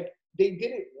other, like, they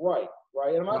did it right.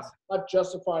 And I'm not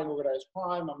justifying organized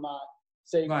crime. I'm not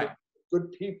saying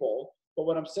good people, but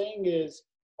what I'm saying is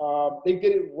they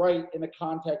did it right in the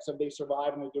context of they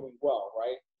survived and they're doing well,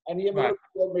 right? And you have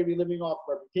maybe living off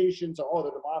reputation, so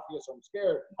they're the mafia, so I'm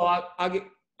scared. Well, I'll give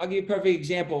you a perfect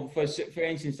example. For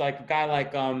instance, like a guy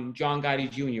like John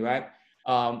Gotti Jr., right?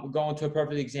 We're going to a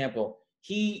perfect example.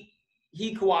 He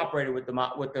cooperated with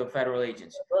the federal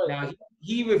agents. Right. Now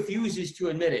he refuses to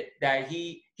admit it. That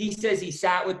he says he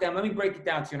sat with them. Let me break it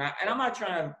down to you. And I'm not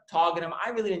trying to target him. I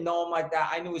really didn't know him like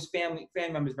that. I knew his family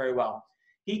members very well.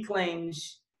 He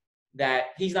claims that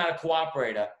he's not a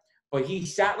cooperator, but he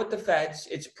sat with the feds.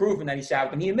 It's proven that he sat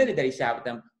with them. He admitted that he sat with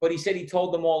them, but he said he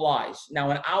told them all lies. Now,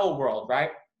 in our world,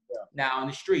 right? Yeah. Now, on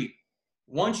the street,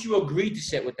 once you agree to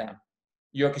sit with them,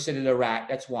 you're considered a rat.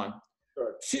 That's one.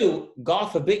 Sure. Two, God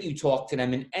forbid you talk to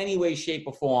them in any way, shape,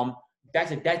 or form.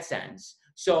 That's a death sentence.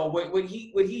 So what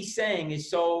he's saying is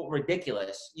so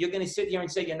ridiculous. You're going to sit here and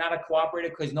say you're not a cooperator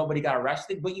because nobody got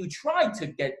arrested, but you tried to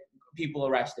get people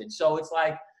arrested. So it's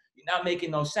like, you're not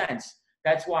making no sense.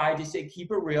 That's why I just say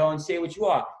keep it real and say what you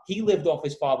are. He lived off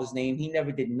his father's name. He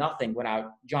never did nothing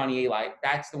without Johnny A. Light.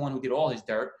 That's the one who did all his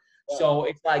dirt. Yeah. So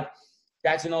it's like,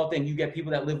 that's another thing. You get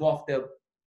people that live off the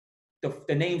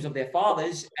names of their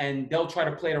fathers, and they'll try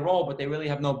to play the role, but they really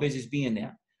have no business being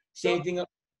there. Same thing.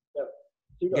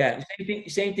 Yeah.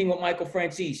 Same thing with Michael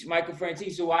Francis.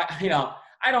 Who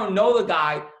I don't know the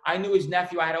guy. I knew his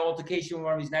nephew. I had an altercation with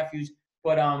one of his nephews,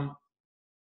 but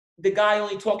the guy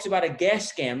only talks about a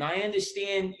gas scam. Now, I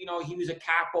understand, he was a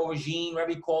capo regime,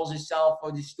 whatever he calls himself,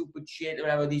 or this stupid shit, or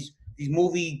whatever, these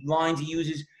movie lines he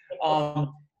uses.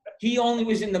 He only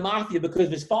was in the mafia because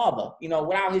of his father.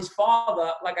 Without his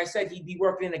father, like I said, he'd be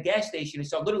working in a gas station.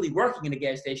 So literally working in a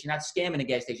gas station, not scamming a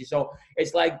gas station. So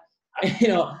it's like,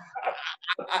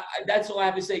 that's all I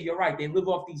have to say. You're right. They live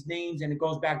off these names, and it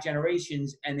goes back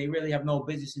generations, and they really have no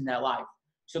business in that life.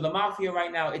 So the mafia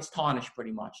right now, it's tarnished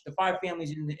pretty much. The 5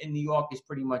 families in New York is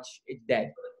pretty much, it's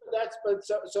dead. That's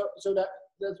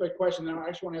my question. Now I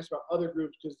actually want to ask about other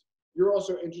groups, because you're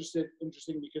also interesting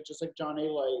because just like John A.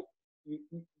 Light, you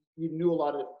knew a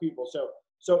lot of different people.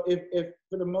 So if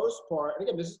for the most part, and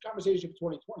again, this is conversation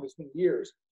for 2020. It's been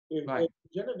years. If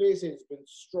Genovese has been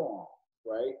strong,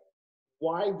 right?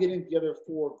 Why didn't the other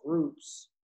 4 groups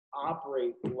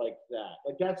operate like that?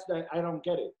 Like I don't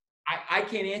get it. I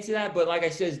can't answer that, but like I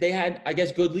said, they had, I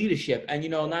guess, good leadership. And,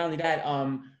 not only that,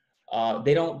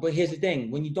 they don't, but here's the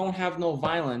thing. When you don't have no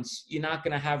violence, you're not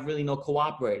going to have really no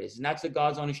cooperators. And that's the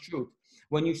God's honest truth.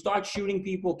 When you start shooting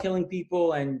people, killing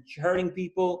people, and hurting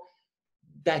people,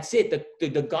 that's it. The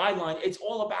guideline, it's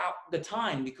all about the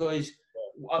time, because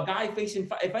a guy facing,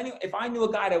 if I knew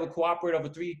a guy that would cooperate over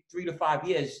 3 to 5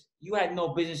 years, you had no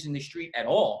business in the street at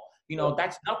all.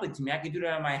 That's nothing to me. I can do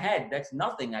that in my head. That's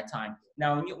nothing that time.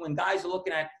 Now, when guys are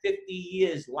looking at 50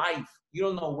 years life, you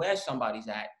don't know where somebody's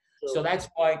at. Sure. So that's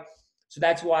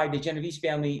why the Genovese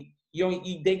family,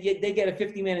 they get a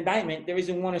 50-man indictment. There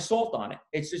isn't one assault on it.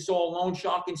 It's just all loan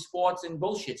sharking, sports, and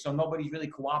bullshit. So nobody's really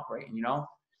cooperating,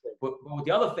 But with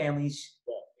the other families,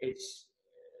 it's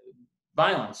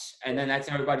violence. And then that's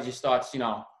everybody just starts,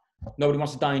 nobody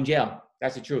wants to die in jail.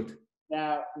 That's the truth.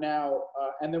 Now,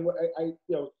 and then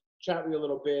chat with you a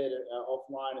little bit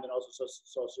offline, and then also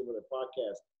saw some of the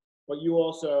podcast. But you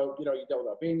also, you dealt with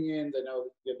Albanians. I know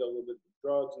you dealt a little bit with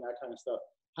drugs and that kind of stuff.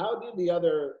 How did the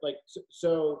other,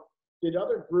 did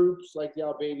other groups like the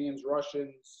Albanians,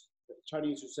 Russians,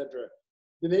 Chinese, etc.,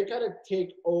 did they kind of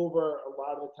take over a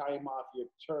lot of the Italian Mafia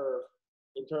turf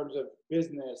in terms of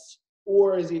business?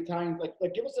 Or is the Italian,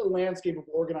 give us a landscape of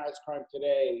organized crime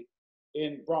today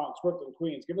in Bronx, Brooklyn,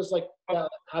 Queens. Give us how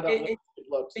that landscape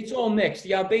looks. It's all mixed.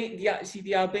 The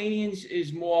Albanians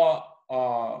is more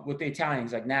with the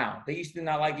Italians like now. They used to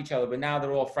not like each other, but now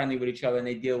they're all friendly with each other and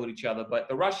they deal with each other. But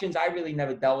the Russians, I really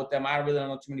never dealt with them. I really don't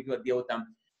know too many people that deal with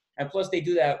them. And plus they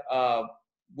do that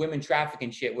women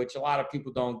trafficking shit, which a lot of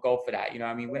people don't go for that. You know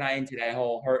what I mean? We're not into that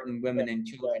whole hurting women and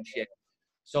children shit.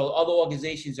 So other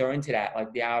organizations are into that,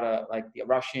 like the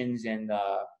Russians and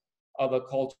other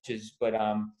cultures. But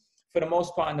for the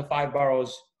most part in the 5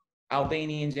 boroughs,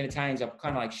 Albanians and Italians are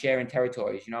kind of like sharing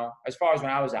territories, as far as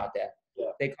when I was out there.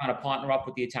 Yeah. They kind of partner up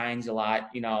with the Italians a lot,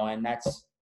 and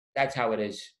that's how it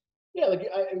is. Yeah,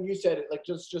 you said it,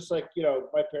 just like,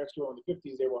 my parents grew up in the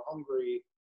 50s, they were hungry.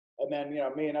 And then,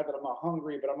 me, not that I'm not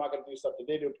hungry, but I'm not going to do stuff that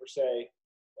they do per se.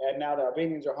 And now the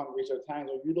Albanians are hungry, so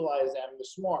Italians will utilize them. They're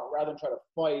smart. Rather than try to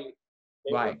fight,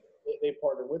 they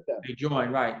partner with them. They join,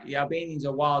 right. The Albanians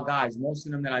are wild guys. Most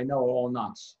of them that I know are all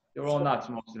nuts. They're all nuts,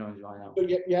 most of them I know. So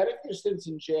you had a few stints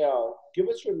in jail. Give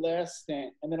us your last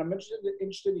stint, and then I'm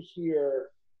interested to hear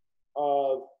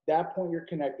of that point you're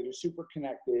connected. You're super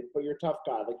connected, but you're a tough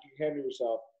guy. Like, you handle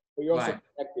yourself, but you're also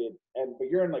connected. But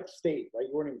you're in, state, right?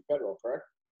 You weren't even federal, correct?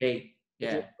 State,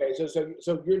 yeah. Okay,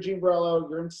 so you're Gene Borrello.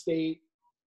 You're in state.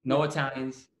 No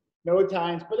Italians. No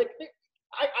Italians. But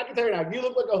I can tell you now, you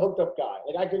look like a hooked up guy.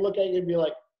 I could look at you and be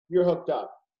like, you're hooked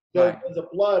up. There's a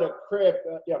blood, a crip.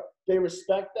 They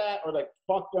respect that, or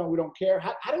fuck no, we don't care.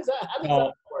 How does that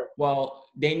work? Well,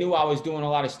 they knew I was doing a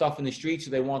lot of stuff in the street, so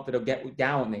they wanted to get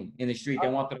down with me in the street. They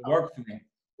wanted to work for me.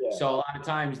 Yeah. So a lot of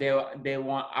times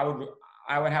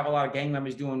I would have a lot of gang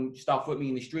members doing stuff with me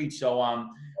in the street. So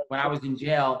when I was in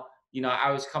jail,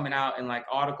 I was coming out in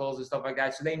articles and stuff like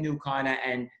that. So they knew kind of,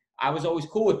 and I was always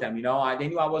cool with them. They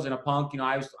knew I wasn't a punk.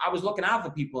 I was looking out for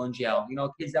people in jail.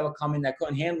 Kids that would come in that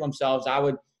couldn't handle themselves, I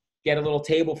would get a little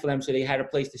table for them so they had a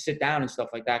place to sit down and stuff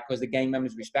like that because the gang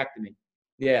members respected me.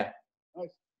 Yeah. Nice.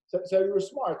 So you were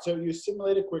smart. So you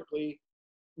assimilated quickly.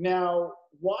 Now,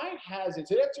 why hasn't?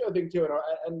 So that's the other thing too.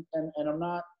 And I'm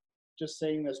not just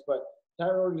saying this, but that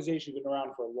organization has been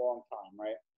around for a long time,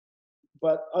 right?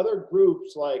 But other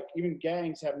groups, like even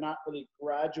gangs, have not really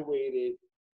graduated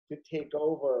to take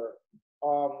over.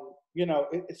 So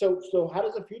how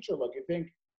does the future look? You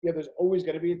think there's always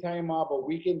going to be Italian mob a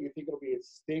weekend? Do you think it'll be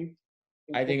extinct?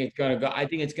 I think it's gonna go. I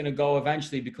think it's gonna go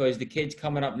eventually because the kids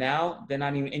coming up now, they're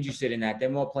not even interested in that. They're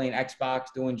more playing Xbox,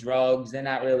 doing drugs. They're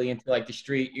not really into the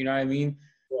street. You know what I mean?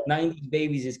 Yeah. 90s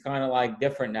babies is kind of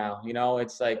different now.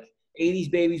 It's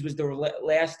 80s babies was the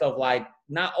last of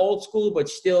not old school, but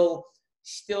still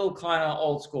kind of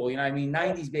old school. You know what I mean?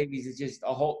 90s babies is just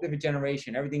a whole different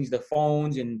generation. Everything's the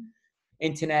phones and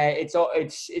internet.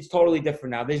 It's totally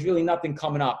different now. There's really nothing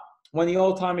coming up. When the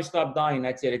old timers stop dying,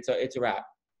 that's it. It's a wrap.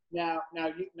 Now we're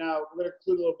going to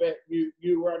conclude a little bit.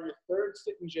 You were on your third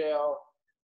stint in jail.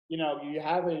 You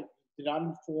did not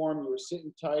inform. You were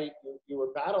sitting tight. You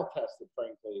were battle tested,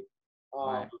 frankly.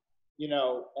 Right.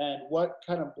 And what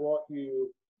kind of brought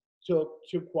you to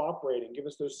cooperating? Give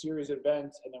us those series of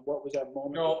events, and then what was that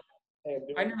moment? No,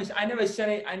 I never said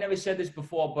it. I never said this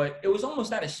before, but it was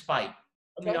almost out of spite.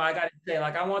 Okay. I got to say,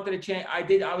 I wanted to change.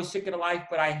 I was sick of the life,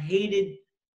 but I hated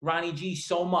Ronnie G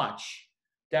so much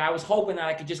that I was hoping that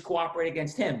I could just cooperate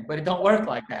against him, but it don't work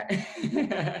like that.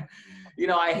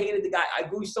 I hated the guy. I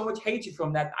grew so much hatred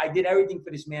from that. I did everything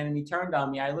for this man, and he turned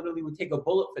on me. I literally would take a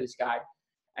bullet for this guy,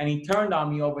 and he turned on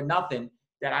me over nothing.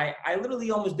 That I literally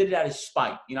almost did it out of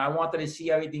spite. I wanted to see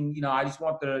everything. I just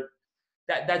wanted to.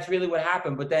 That's really what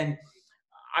happened. But then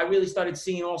I really started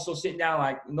seeing also sitting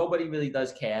down nobody really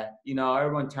does care.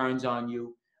 Everyone turns on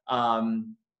you. As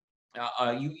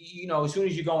soon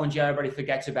as you go in jail, everybody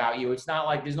forgets about you. It's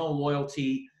not there's no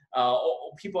loyalty.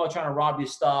 People are trying to rob your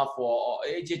stuff, or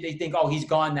they think, oh, he's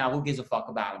gone now. Who gives a fuck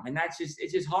about him? And it's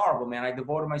just horrible, man. I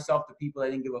devoted myself to people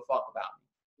that didn't give a fuck about me.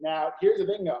 Now, here's the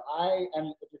thing, though.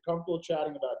 If you're comfortable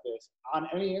chatting about this, on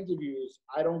any interviews,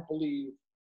 I don't believe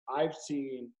I've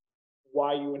seen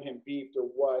why you and him beefed or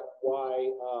why,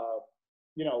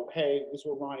 hey, this is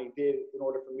what Ronnie did in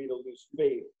order for me to lose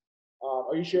faith.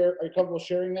 Are you comfortable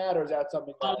sharing that, or is that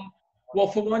something that? Well,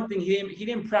 for one thing, he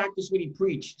didn't practice what he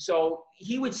preached. So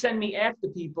he would send me after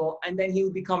people, and then he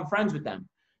would become friends with them.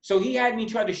 So he had me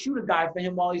try to shoot a guy for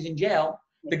him while he's in jail.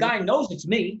 The guy knows it's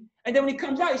me, And then when he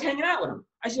comes out, he's hanging out with him.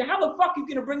 I said, how the fuck are you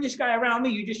going to bring this guy around me?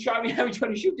 You just try me every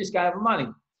time to shoot this guy for money.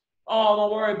 Oh,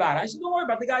 don't worry about it. I said, don't worry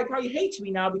about it. The guy probably hates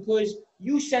me now because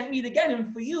you sent me to get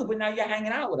him for you, but now you're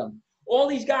hanging out with him. All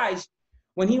these guys,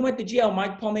 when he went to jail,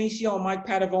 Mike Palmacio and Mike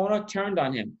Padavona turned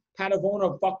on him.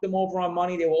 Padavona fucked him over on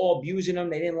money. They were all abusing him.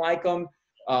 They didn't like him.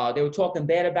 They were talking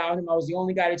bad about him. I was the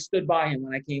only guy that stood by him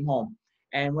when I came home.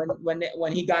 And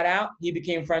when he got out, he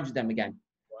became friends with them again.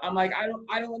 I'm like,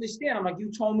 I don't understand. I'm like,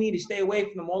 you told me to stay away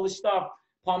from them, all this stuff.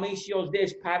 Palmacio's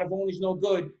this, Padavona's no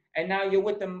good. And now you're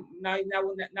with them. Now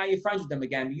you're friends with them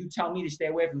again. You tell me to stay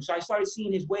away from him. So I started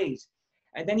seeing his ways.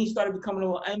 And then he started becoming a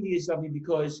little envious of me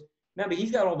because, remember,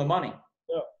 he's got all the money.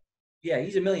 Yeah,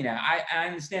 he's a millionaire. I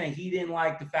understand that he didn't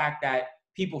like the fact that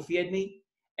people feared me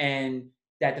and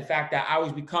that the fact that I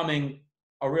was becoming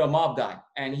a real mob guy.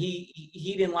 And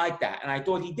he didn't like that. And I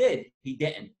thought he did. He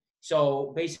didn't.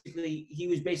 So basically, he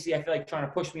was I feel like, trying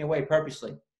to push me away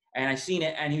purposely. And I seen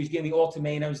it, and he was giving me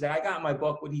ultimatums that I got in my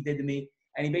book, what he did to me.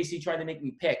 And he basically tried to make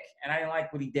me pick. And I didn't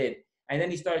like what he did. And then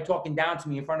he started talking down to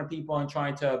me in front of people and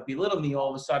trying to belittle me all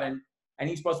of a sudden. And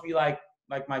he's supposed to be like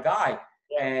my guy.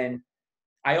 And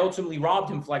I ultimately robbed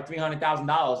him for like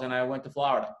 $300,000, and I went to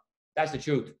Florida. That's the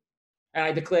truth. And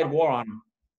I declared war on him.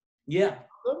 Yeah.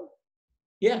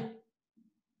 Yeah.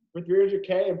 With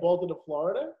 $300K and bolted to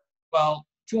Florida? Well,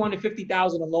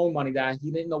 $250,000 in loan money that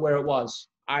he didn't know where it was.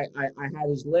 I had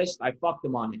his list. I fucked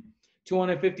him on it.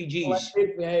 250 G's. Well,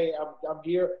 hey, I'm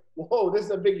here. Whoa, this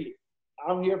is a biggie.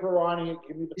 I'm here for Ronnie.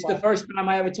 Give me the. It's the first time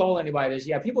I ever told anybody this.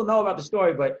 Yeah, people know about the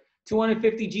story, but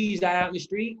 250 G's out in the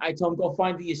street. I told him, go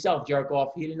find it yourself, jerk off.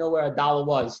 He didn't know where a dollar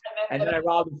was. And then I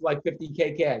robbed him for like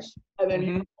 50K cash. And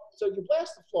then so you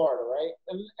blasted Florida, right?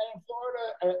 And in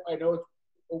Florida, I know it's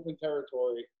open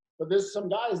territory, but there's some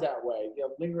guys that way,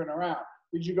 lingering around.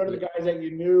 Did you go to the guys that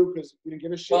you knew because you didn't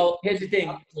give a shit? Well, here's the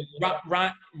thing.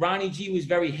 Ronnie G was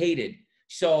very hated.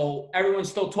 So everyone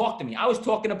still talked to me. I was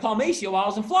talking to Palmacio while I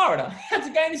was in Florida. That's a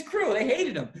guy in his crew. They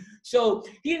hated him. So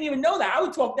he didn't even know that. I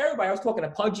would talk to everybody. I was talking to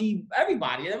Pudgy,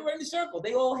 everybody in the circle.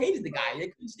 They all hated the guy. They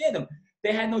couldn't stand him.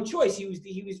 They had no choice. He was,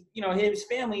 his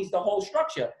family's the whole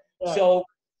structure. Yeah. So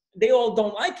they all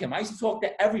don't like him. I used to talk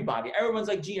to everybody. Everyone's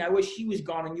like, Gene, I wish he was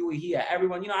gone and you were here.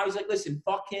 Everyone, I was like, listen,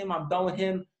 fuck him. I'm done with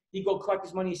him. He go collect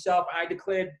his money himself. I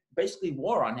declared basically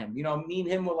war on him. Me and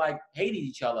him were like hated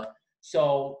each other.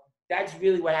 So that's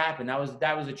really what happened. That was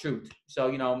the truth.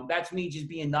 So, that's me just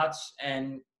being nuts,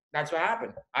 and that's what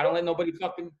happened. I don't let nobody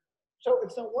fucking. So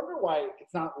it's no wonder why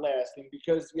it's not lasting,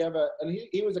 because you have and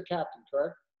he was a captain,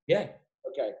 correct? Yeah.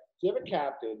 Okay. So you have a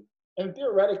captain, and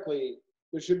theoretically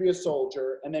there should be a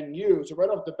soldier, and then you. So right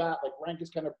off the bat, like, rank is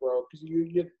kind of broke because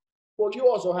you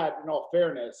also had, in all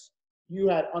fairness, you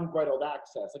had unbridled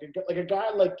access. Like a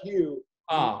guy like you.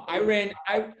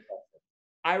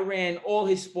 I ran all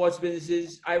his sports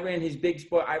businesses. I ran his big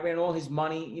sport. I ran all his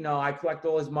money. I collect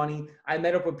all his money. I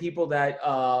met up with people that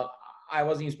I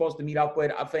wasn't even supposed to meet up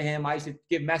with. For him, I used to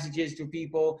give messages to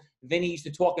people. Vinny used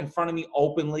to talk in front of me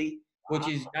openly, which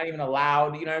is not even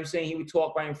allowed. You know what I'm saying? He would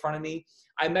talk right in front of me.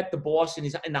 I met the boss in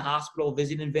the hospital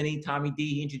visiting Vinny, Tommy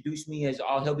D. He introduced me as,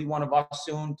 he'll be one of us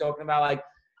soon, talking about, like,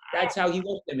 that's how he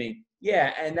looked at me.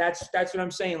 Yeah, and that's what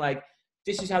I'm saying. Like,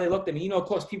 this is how they looked at me. Of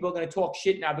course, people are going to talk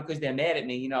shit now because they're mad at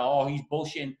me. He's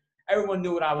bullshitting. Everyone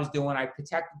knew what I was doing. I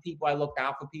protected people. I looked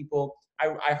out for people.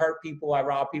 I hurt people. I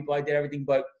robbed people. I did everything.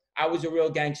 But I was a real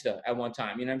gangster at one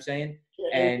time. You know what I'm saying?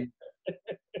 And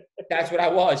that's what I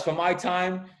was. For my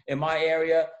time in my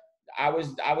area, I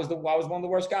was one of the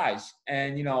worst guys.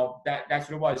 And, that's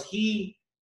what it was.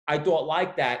 I thought,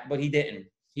 like that, but he didn't.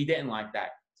 He didn't like that.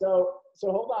 So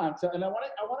hold on. And I want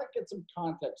to get some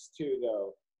context too,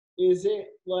 though. Is it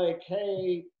like,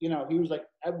 hey, he was like,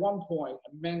 at one point,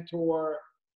 a mentor,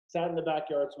 sat in the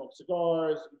backyard, smoked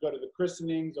cigars, go to the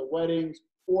christenings or weddings,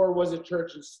 or was it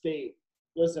church and state?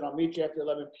 Listen, I'll meet you after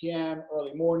 11 p.m.,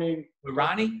 early morning. With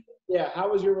Ronnie? Yeah. How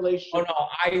was your relationship? Oh,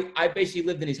 no. I basically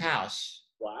lived in his house.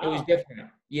 Wow. It was different.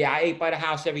 Yeah, I ate by the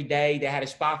house every day. They had a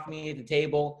spot for me at the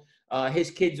table. His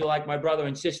kids were like my brother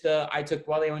and sister.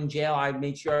 While they were in jail, I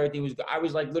made sure everything was good. I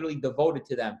was like literally devoted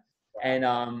to them. Wow.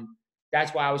 And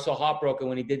that's why I was so heartbroken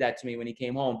when he did that to me when he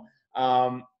came home.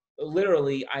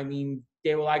 Literally,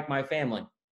 they were like my family.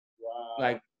 Wow.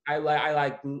 Like I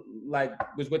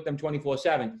was with them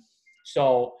 24/7.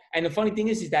 So, and the funny thing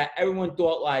is that everyone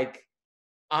thought like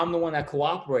I'm the one that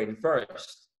cooperated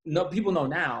first. No, people know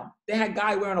now. They had a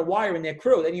guy wearing a wire in their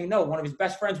crew. They didn't even know. One of his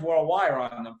best friends wore a wire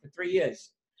on them for 3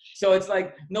 years. So it's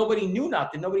like nobody knew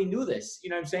nothing. Nobody knew this. You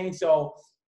know what I'm saying? So,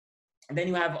 and then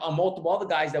you have multiple other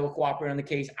guys that were cooperating on the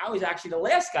case. I was actually the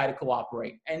last guy to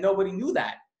cooperate, and nobody knew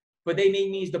that. but they made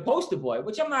me as the poster boy,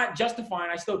 which I'm not justifying.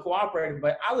 I still cooperated,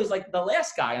 but I was like the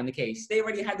last guy on the case. They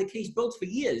already had the case built for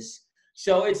years.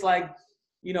 So it's like,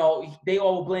 you know, they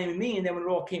all were blaming me. And then when it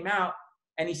all came out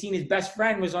and he seen his best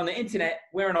friend was on the internet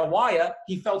wearing a wire,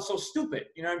 he felt so stupid.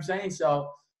 You know what I'm saying? So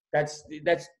this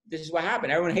is what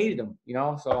happened. Everyone hated him, you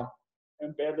know, so.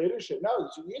 And bad leadership. No,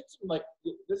 so it's like,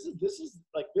 this isn't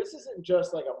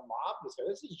just like a mob.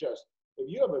 This is just, if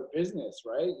you have a business,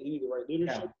 right? You need the right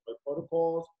leadership, right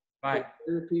protocols, right.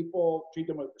 Your people, treat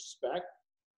them with respect.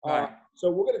 Right.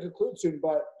 So we're going to conclude soon,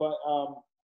 but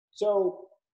so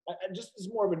just is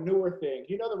more of a newer thing.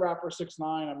 You know the rapper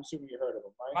 6ix9ine? I'm assuming you heard of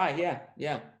him, right? Right. Yeah.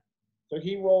 Yeah. So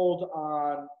he rolled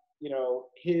on, you know,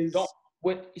 his.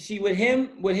 With him,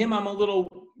 I'm a little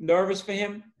nervous for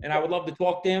him, and I would love to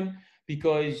talk to him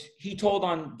because he told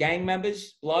on gang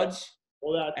members, Bloods,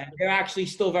 and they're actually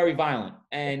still very violent.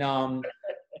 And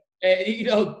you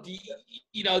know,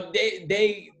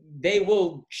 they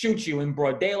will shoot you in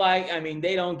broad daylight. I mean,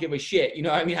 they don't give a shit. You know,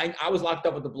 I mean, I was locked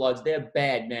up with the Bloods. They're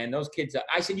bad, man. Those kids.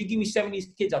 I said, you give me 7 of these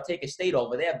kids, I'll take a state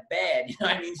over. They're bad. You know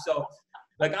what I mean? So,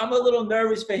 like, I'm a little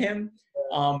nervous for him.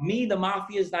 Me, the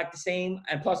Mafia is not the same.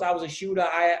 And plus, I was a shooter.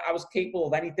 I was capable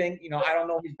of anything. You know, I don't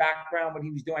know his background, what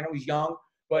he was doing. I know he's young.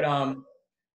 But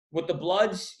with the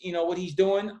Bloods, you know, what he's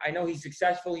doing, I know he's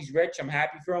successful. He's rich. I'm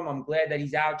happy for him. I'm glad that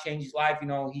he's out, changed his life. You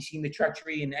know, he's seen the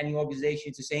treachery in any organization.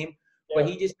 It's the same. Yeah. But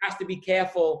he just has to be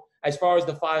careful as far as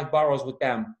the 5 boroughs with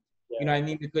them. Yeah. You know what I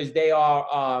mean? Because they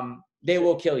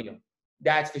will kill you.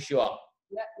 That's for sure.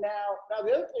 Now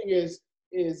the other thing is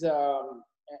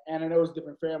and I know it's a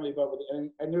different family, but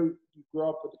I knew you grew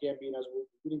up with the Gambinos.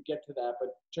 We didn't get to that, but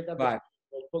check out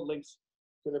we'll put links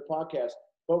to the podcast.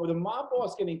 But with a mob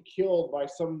boss getting killed by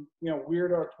some, you know,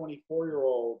 weirdo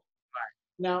 24-year-old.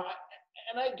 Right. Now,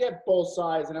 I get both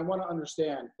sides, and I want to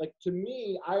understand. Like, to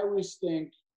me, I always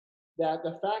think that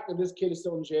the fact that this kid is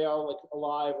still in jail, like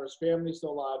alive, or his family's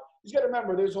still alive, you got to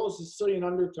remember there's a whole Sicilian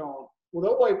undertone. Well,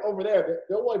 they'll wipe over there.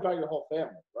 They'll wipe out your whole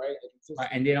family, right? Right,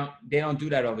 and they don't do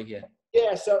that over here.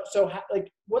 Yeah. So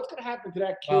like, what's gonna happen to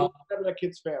that kid? That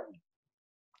kid's family?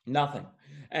 Nothing,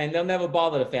 and they'll never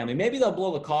bother the family. Maybe they'll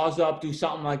blow the cars up, do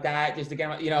something like that, just to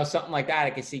get, you know, something like that. I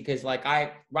can see because like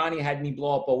Ronnie had me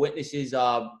blow up a witness's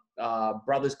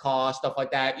brother's car, stuff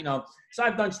like that. You know, so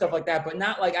I've done stuff like that, but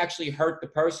not like actually hurt the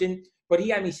person. But he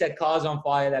had me set cars on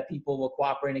fire that people were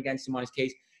cooperating against him on his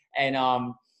case, and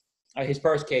his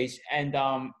first case. And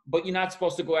but you're not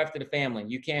supposed to go after the family.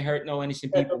 You can't hurt no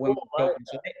innocent people, women, children.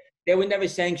 So they would never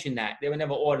sanction that. They would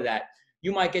never order that.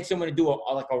 You might get someone to do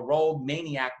like a rogue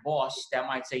maniac boss that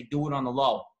might say, do it on the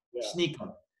low, sneak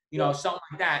them, you know, something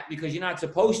like that, because you're not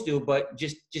supposed to, but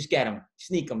just get them,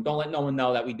 sneak them. Don't let no one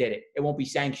know that we did it. It won't be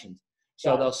sanctioned.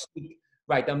 So they'll sneak,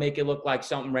 right. They'll make it look like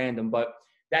something random. But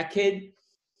that kid,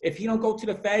 if he don't go to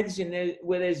the feds and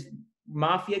with his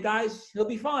Mafia guys, he'll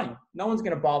be fine. No one's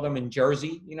going to bother him in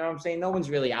Jersey. You know what I'm saying? No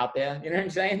one's really out there. You know what I'm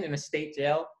saying? In a state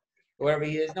jail, wherever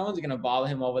he is, no one's going to bother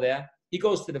him over there. He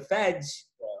goes to the feds.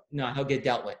 No, he'll get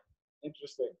dealt with.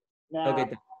 Interesting. Now,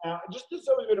 just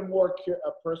always been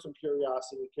a personal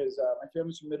curiosity because my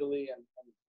family's from Italy and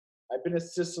I've been to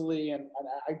Sicily and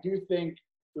I do think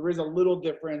there is a little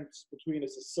difference between a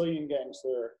Sicilian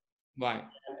gangster and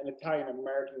an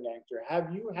Italian-American gangster.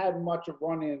 Have you had much of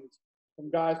run-ins from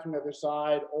guys from the other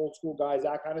side, old school guys,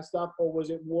 that kind of stuff, or was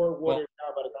it more watered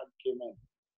down by the time you came in?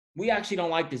 We actually don't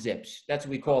like the zips. That's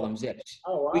what we call them, zips.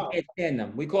 Oh, wow. We can't stand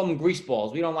them. We call them grease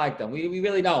balls. We don't like them. We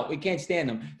really don't. We can't stand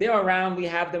them. They're around. We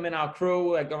have them in our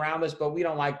crew, like around us, but we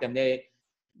don't like them. They're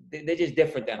just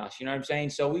different than us. You know what I'm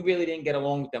saying? So we really didn't get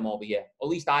along with them over here. Or at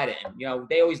least I didn't. You know,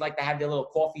 they always like to have their little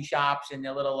coffee shops and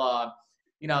their little,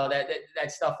 you know,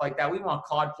 that stuff like that. We want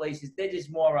card places. They're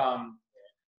just more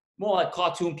like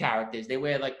cartoon characters. They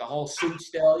wear like the whole suit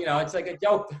still. You know, it's like a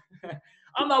joke.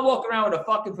 I'm not walking around with a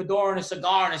fucking fedora and a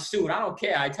cigar and a suit. I don't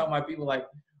care. I tell my people, like,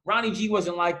 Ronnie G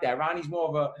wasn't like that. Ronnie's more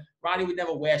of Ronnie would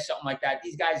never wear something like that.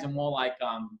 These guys are more like,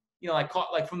 you know,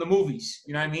 like from the movies.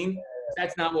 You know what I mean?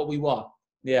 That's not what we want.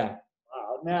 Yeah.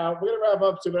 Wow. Now, we're going to wrap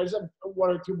up soon, but I just have one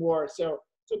or two more. So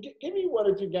give me one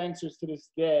or two gangsters to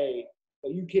this day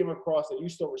that you came across that you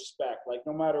still respect. Like,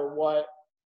 no matter what,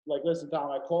 like, listen,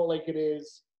 Tom, I call it like it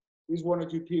is. These one or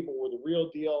two people were the real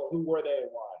deal. Who were they and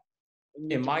why?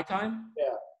 In my time?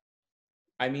 Yeah.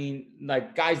 I mean,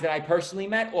 like guys that I personally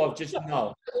met or just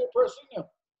know?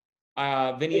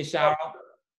 Vinny Asaro.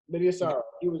 Vinny Asaro.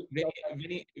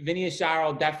 Vinny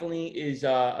Asaro definitely is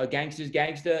a gangster's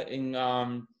gangster.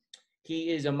 And he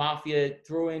is a Mafia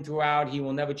through and throughout. He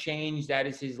will never change. That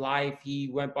is his life. He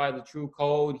went by the true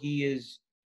code. He is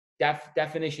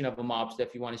definition of a mobster,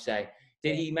 if you want to say.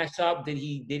 Did he mess up? Did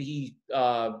he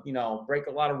break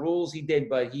a lot of rules? He did,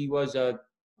 but he was a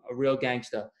real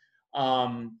gangster.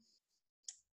 Another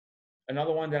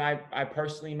one that I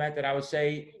personally met that I would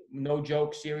say, no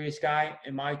joke, serious guy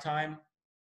in my time,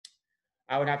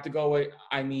 I would have to go with,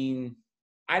 I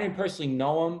didn't personally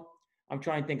know him. I'm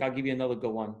trying to think. I'll give you another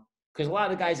good one. Because a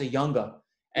lot of the guys are younger,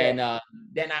 and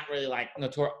they're not really like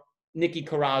notorious. Nicky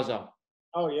Carrazzo.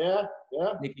 Oh, yeah?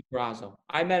 Yeah. Nicky Carrazzo.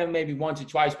 I met him maybe once or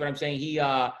twice, but I'm saying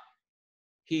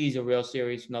he's a real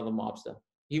serious another mobster.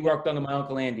 He worked under my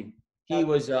Uncle Andy. He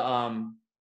was,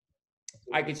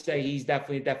 I could say he's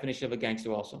definitely a definition of a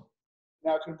gangster also.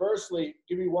 Now, conversely,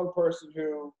 give me one person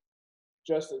who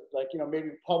just like, maybe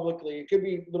publicly, it could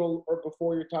be a little or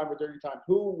before your time or during your time,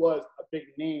 who was a big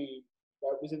name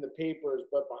that was in the papers,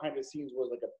 but behind the scenes was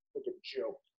like a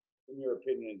joke, in your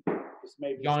opinion? This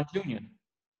may be John Jr.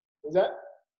 Was that?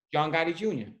 John Gotti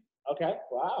Jr. Okay.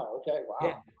 Wow. Okay.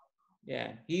 Wow.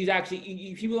 Yeah. He's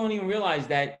actually, people don't even realize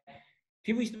that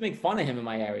people used to make fun of him in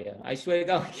my area. I swear to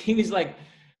God, he was like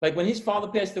when his father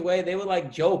passed away, they were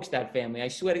like jokes, that family. I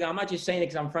swear to God, I'm not just saying it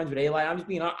because I'm friends with Eli.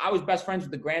 I was best friends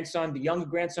with the grandson. The younger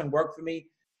grandson worked for me.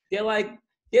 They're like,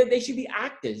 they should be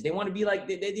actors. They want to be like,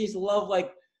 they just love,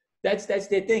 like, that's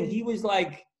their thing. He was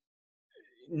like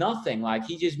nothing. Like,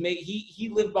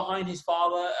 he lived behind his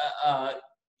father.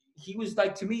 He was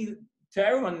like, to me, to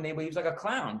everyone in the neighborhood, he was like a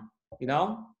clown,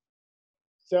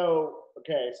 So,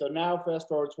 okay. So now fast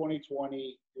forward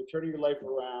 2020, you're turning your life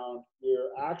around. You're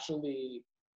actually,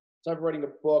 aside from writing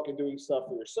a book and doing stuff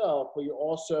for yourself, but you're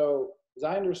also, as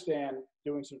I understand,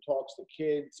 doing some talks to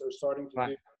kids or starting to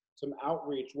do some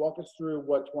outreach. Walk us through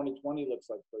what 2020 looks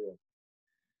like for you.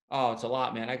 Oh, it's a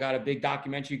lot, man. I got a big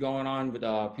documentary going on with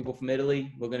people from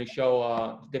Italy. We're going to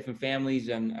show different families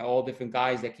and all different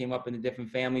guys that came up in the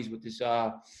different families with this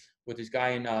guy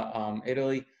in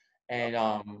Italy.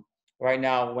 And right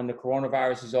now, when the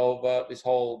coronavirus is over, this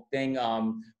whole thing,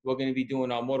 we're going to be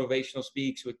doing motivational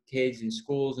speaks with kids in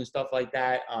schools and stuff like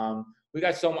that. We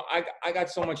got I got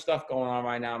so much stuff going on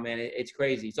right now, man. It's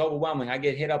crazy. It's overwhelming. I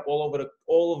get hit up all over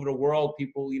the world.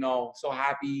 People, so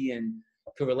happy and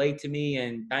could relate to me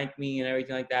and thank me and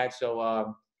everything like that.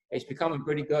 So it's becoming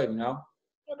pretty good, God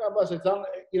bless. It's not,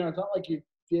 it's not like you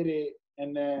did it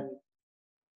and then,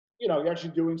 you're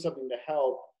actually doing something to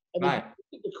help. I mean,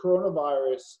 the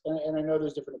coronavirus, and I know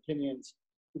there's different opinions.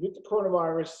 Do you think the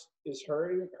coronavirus is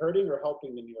hurting or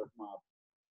helping the New York mob?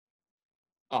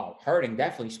 Oh, hurting,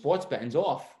 definitely. Sports betting's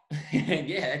off.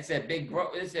 Yeah, it's a big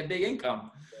growth. It's a big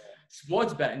income. Yeah.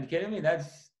 Sports betting, you kidding me?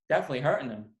 That's definitely hurting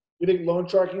them. You think loan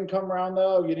sharking can come around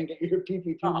though? You didn't get your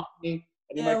PPP money?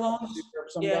 Loans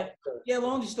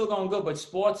are still going good, but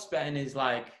sports betting is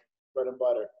like bread and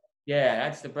butter. Yeah,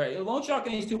 that's the bread. Loan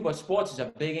sharking is too, but sports is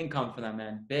a big income for them,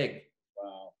 man. Big.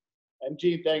 Wow. And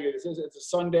Gene, thank you. It's a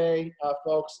Sunday,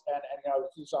 folks, and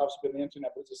this has obviously been the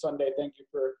internet, but it's a Sunday. Thank you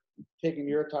for taking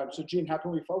your time. So, Gene, how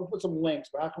can we find? We'll put some links,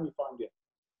 but how can we find you?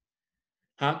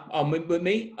 With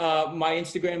me, my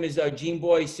Instagram is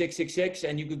GeneBoy666,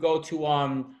 and you could go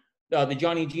to the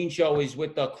Johnny Gene Show is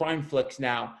with the Crime Flicks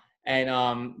now,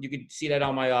 and you could see that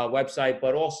on my website.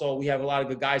 But also, we have a lot of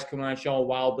good guys coming on the show.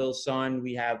 Wild Bill's son,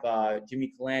 we have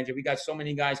Jimmy Calandra. We got so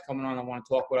many guys coming on that want to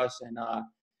talk with us, and a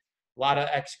lot of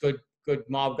good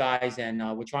mob guys.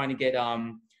 And we're trying to get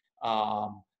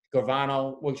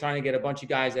Gravano. We're trying to get a bunch of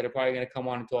guys that are probably going to come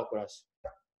on and talk with us.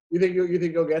 You think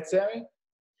you'll get Sammy?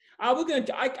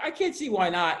 I can't see why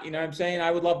not. You know what I'm saying?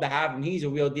 I would love to have him. He's a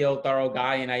real deal, thorough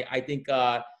guy, and I think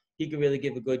he could really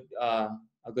give a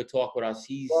good talk with us.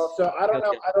 So I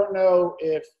don't know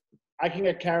if I can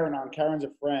get Karen on. Karen's a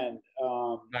friend.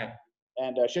 Right.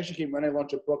 And she actually came when I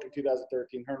launched a book in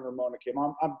 2013. Her and Ramona came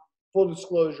on. I'm full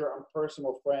disclosure. I'm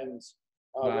personal friends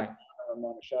with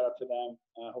Ramona. Shout out to them.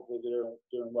 Hopefully they're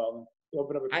doing well.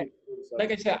 Open up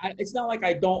like I said, it's not like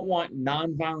I don't want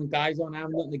non-violent guys on. I have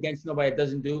nothing against nobody that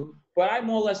doesn't do, but I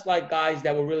more or less like guys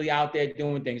that were really out there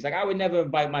doing things. Like I would never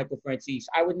invite Michael Francis.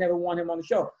 I would never want him on the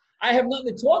show. I have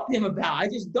nothing to talk to him about. I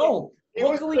just don't.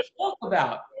 What can we talk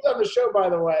about? He was on the show, by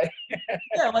the way.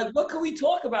 Yeah, like what can we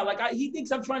talk about? Like he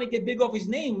thinks I'm trying to get big off his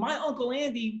name. My Uncle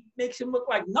Andy makes him look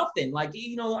like nothing. Like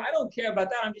I don't care about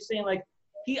that. I'm just saying like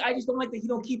I just don't like that he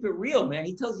don't keep it real, man.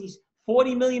 He tells these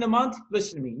 $40 million a month.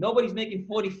 Listen to me. Nobody's making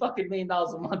 $40 fucking million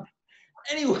a month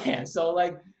anywhere. So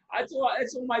like that's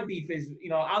all my beef is.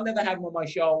 I'll never have him on my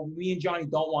show. Me and Johnny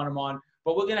don't want him on,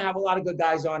 but we're gonna have a lot of good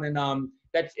guys on, and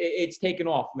it's taken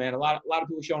off, man. A lot of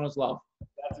people showing us love.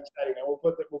 That's exciting. And we'll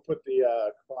put the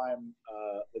crime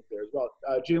link there as well.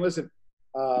 Gene, listen.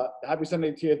 Happy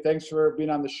Sunday to you. Thanks for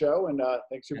being on the show, and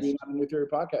thanks for being on the New Theory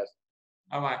podcast.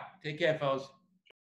 All right. Take care, fellas.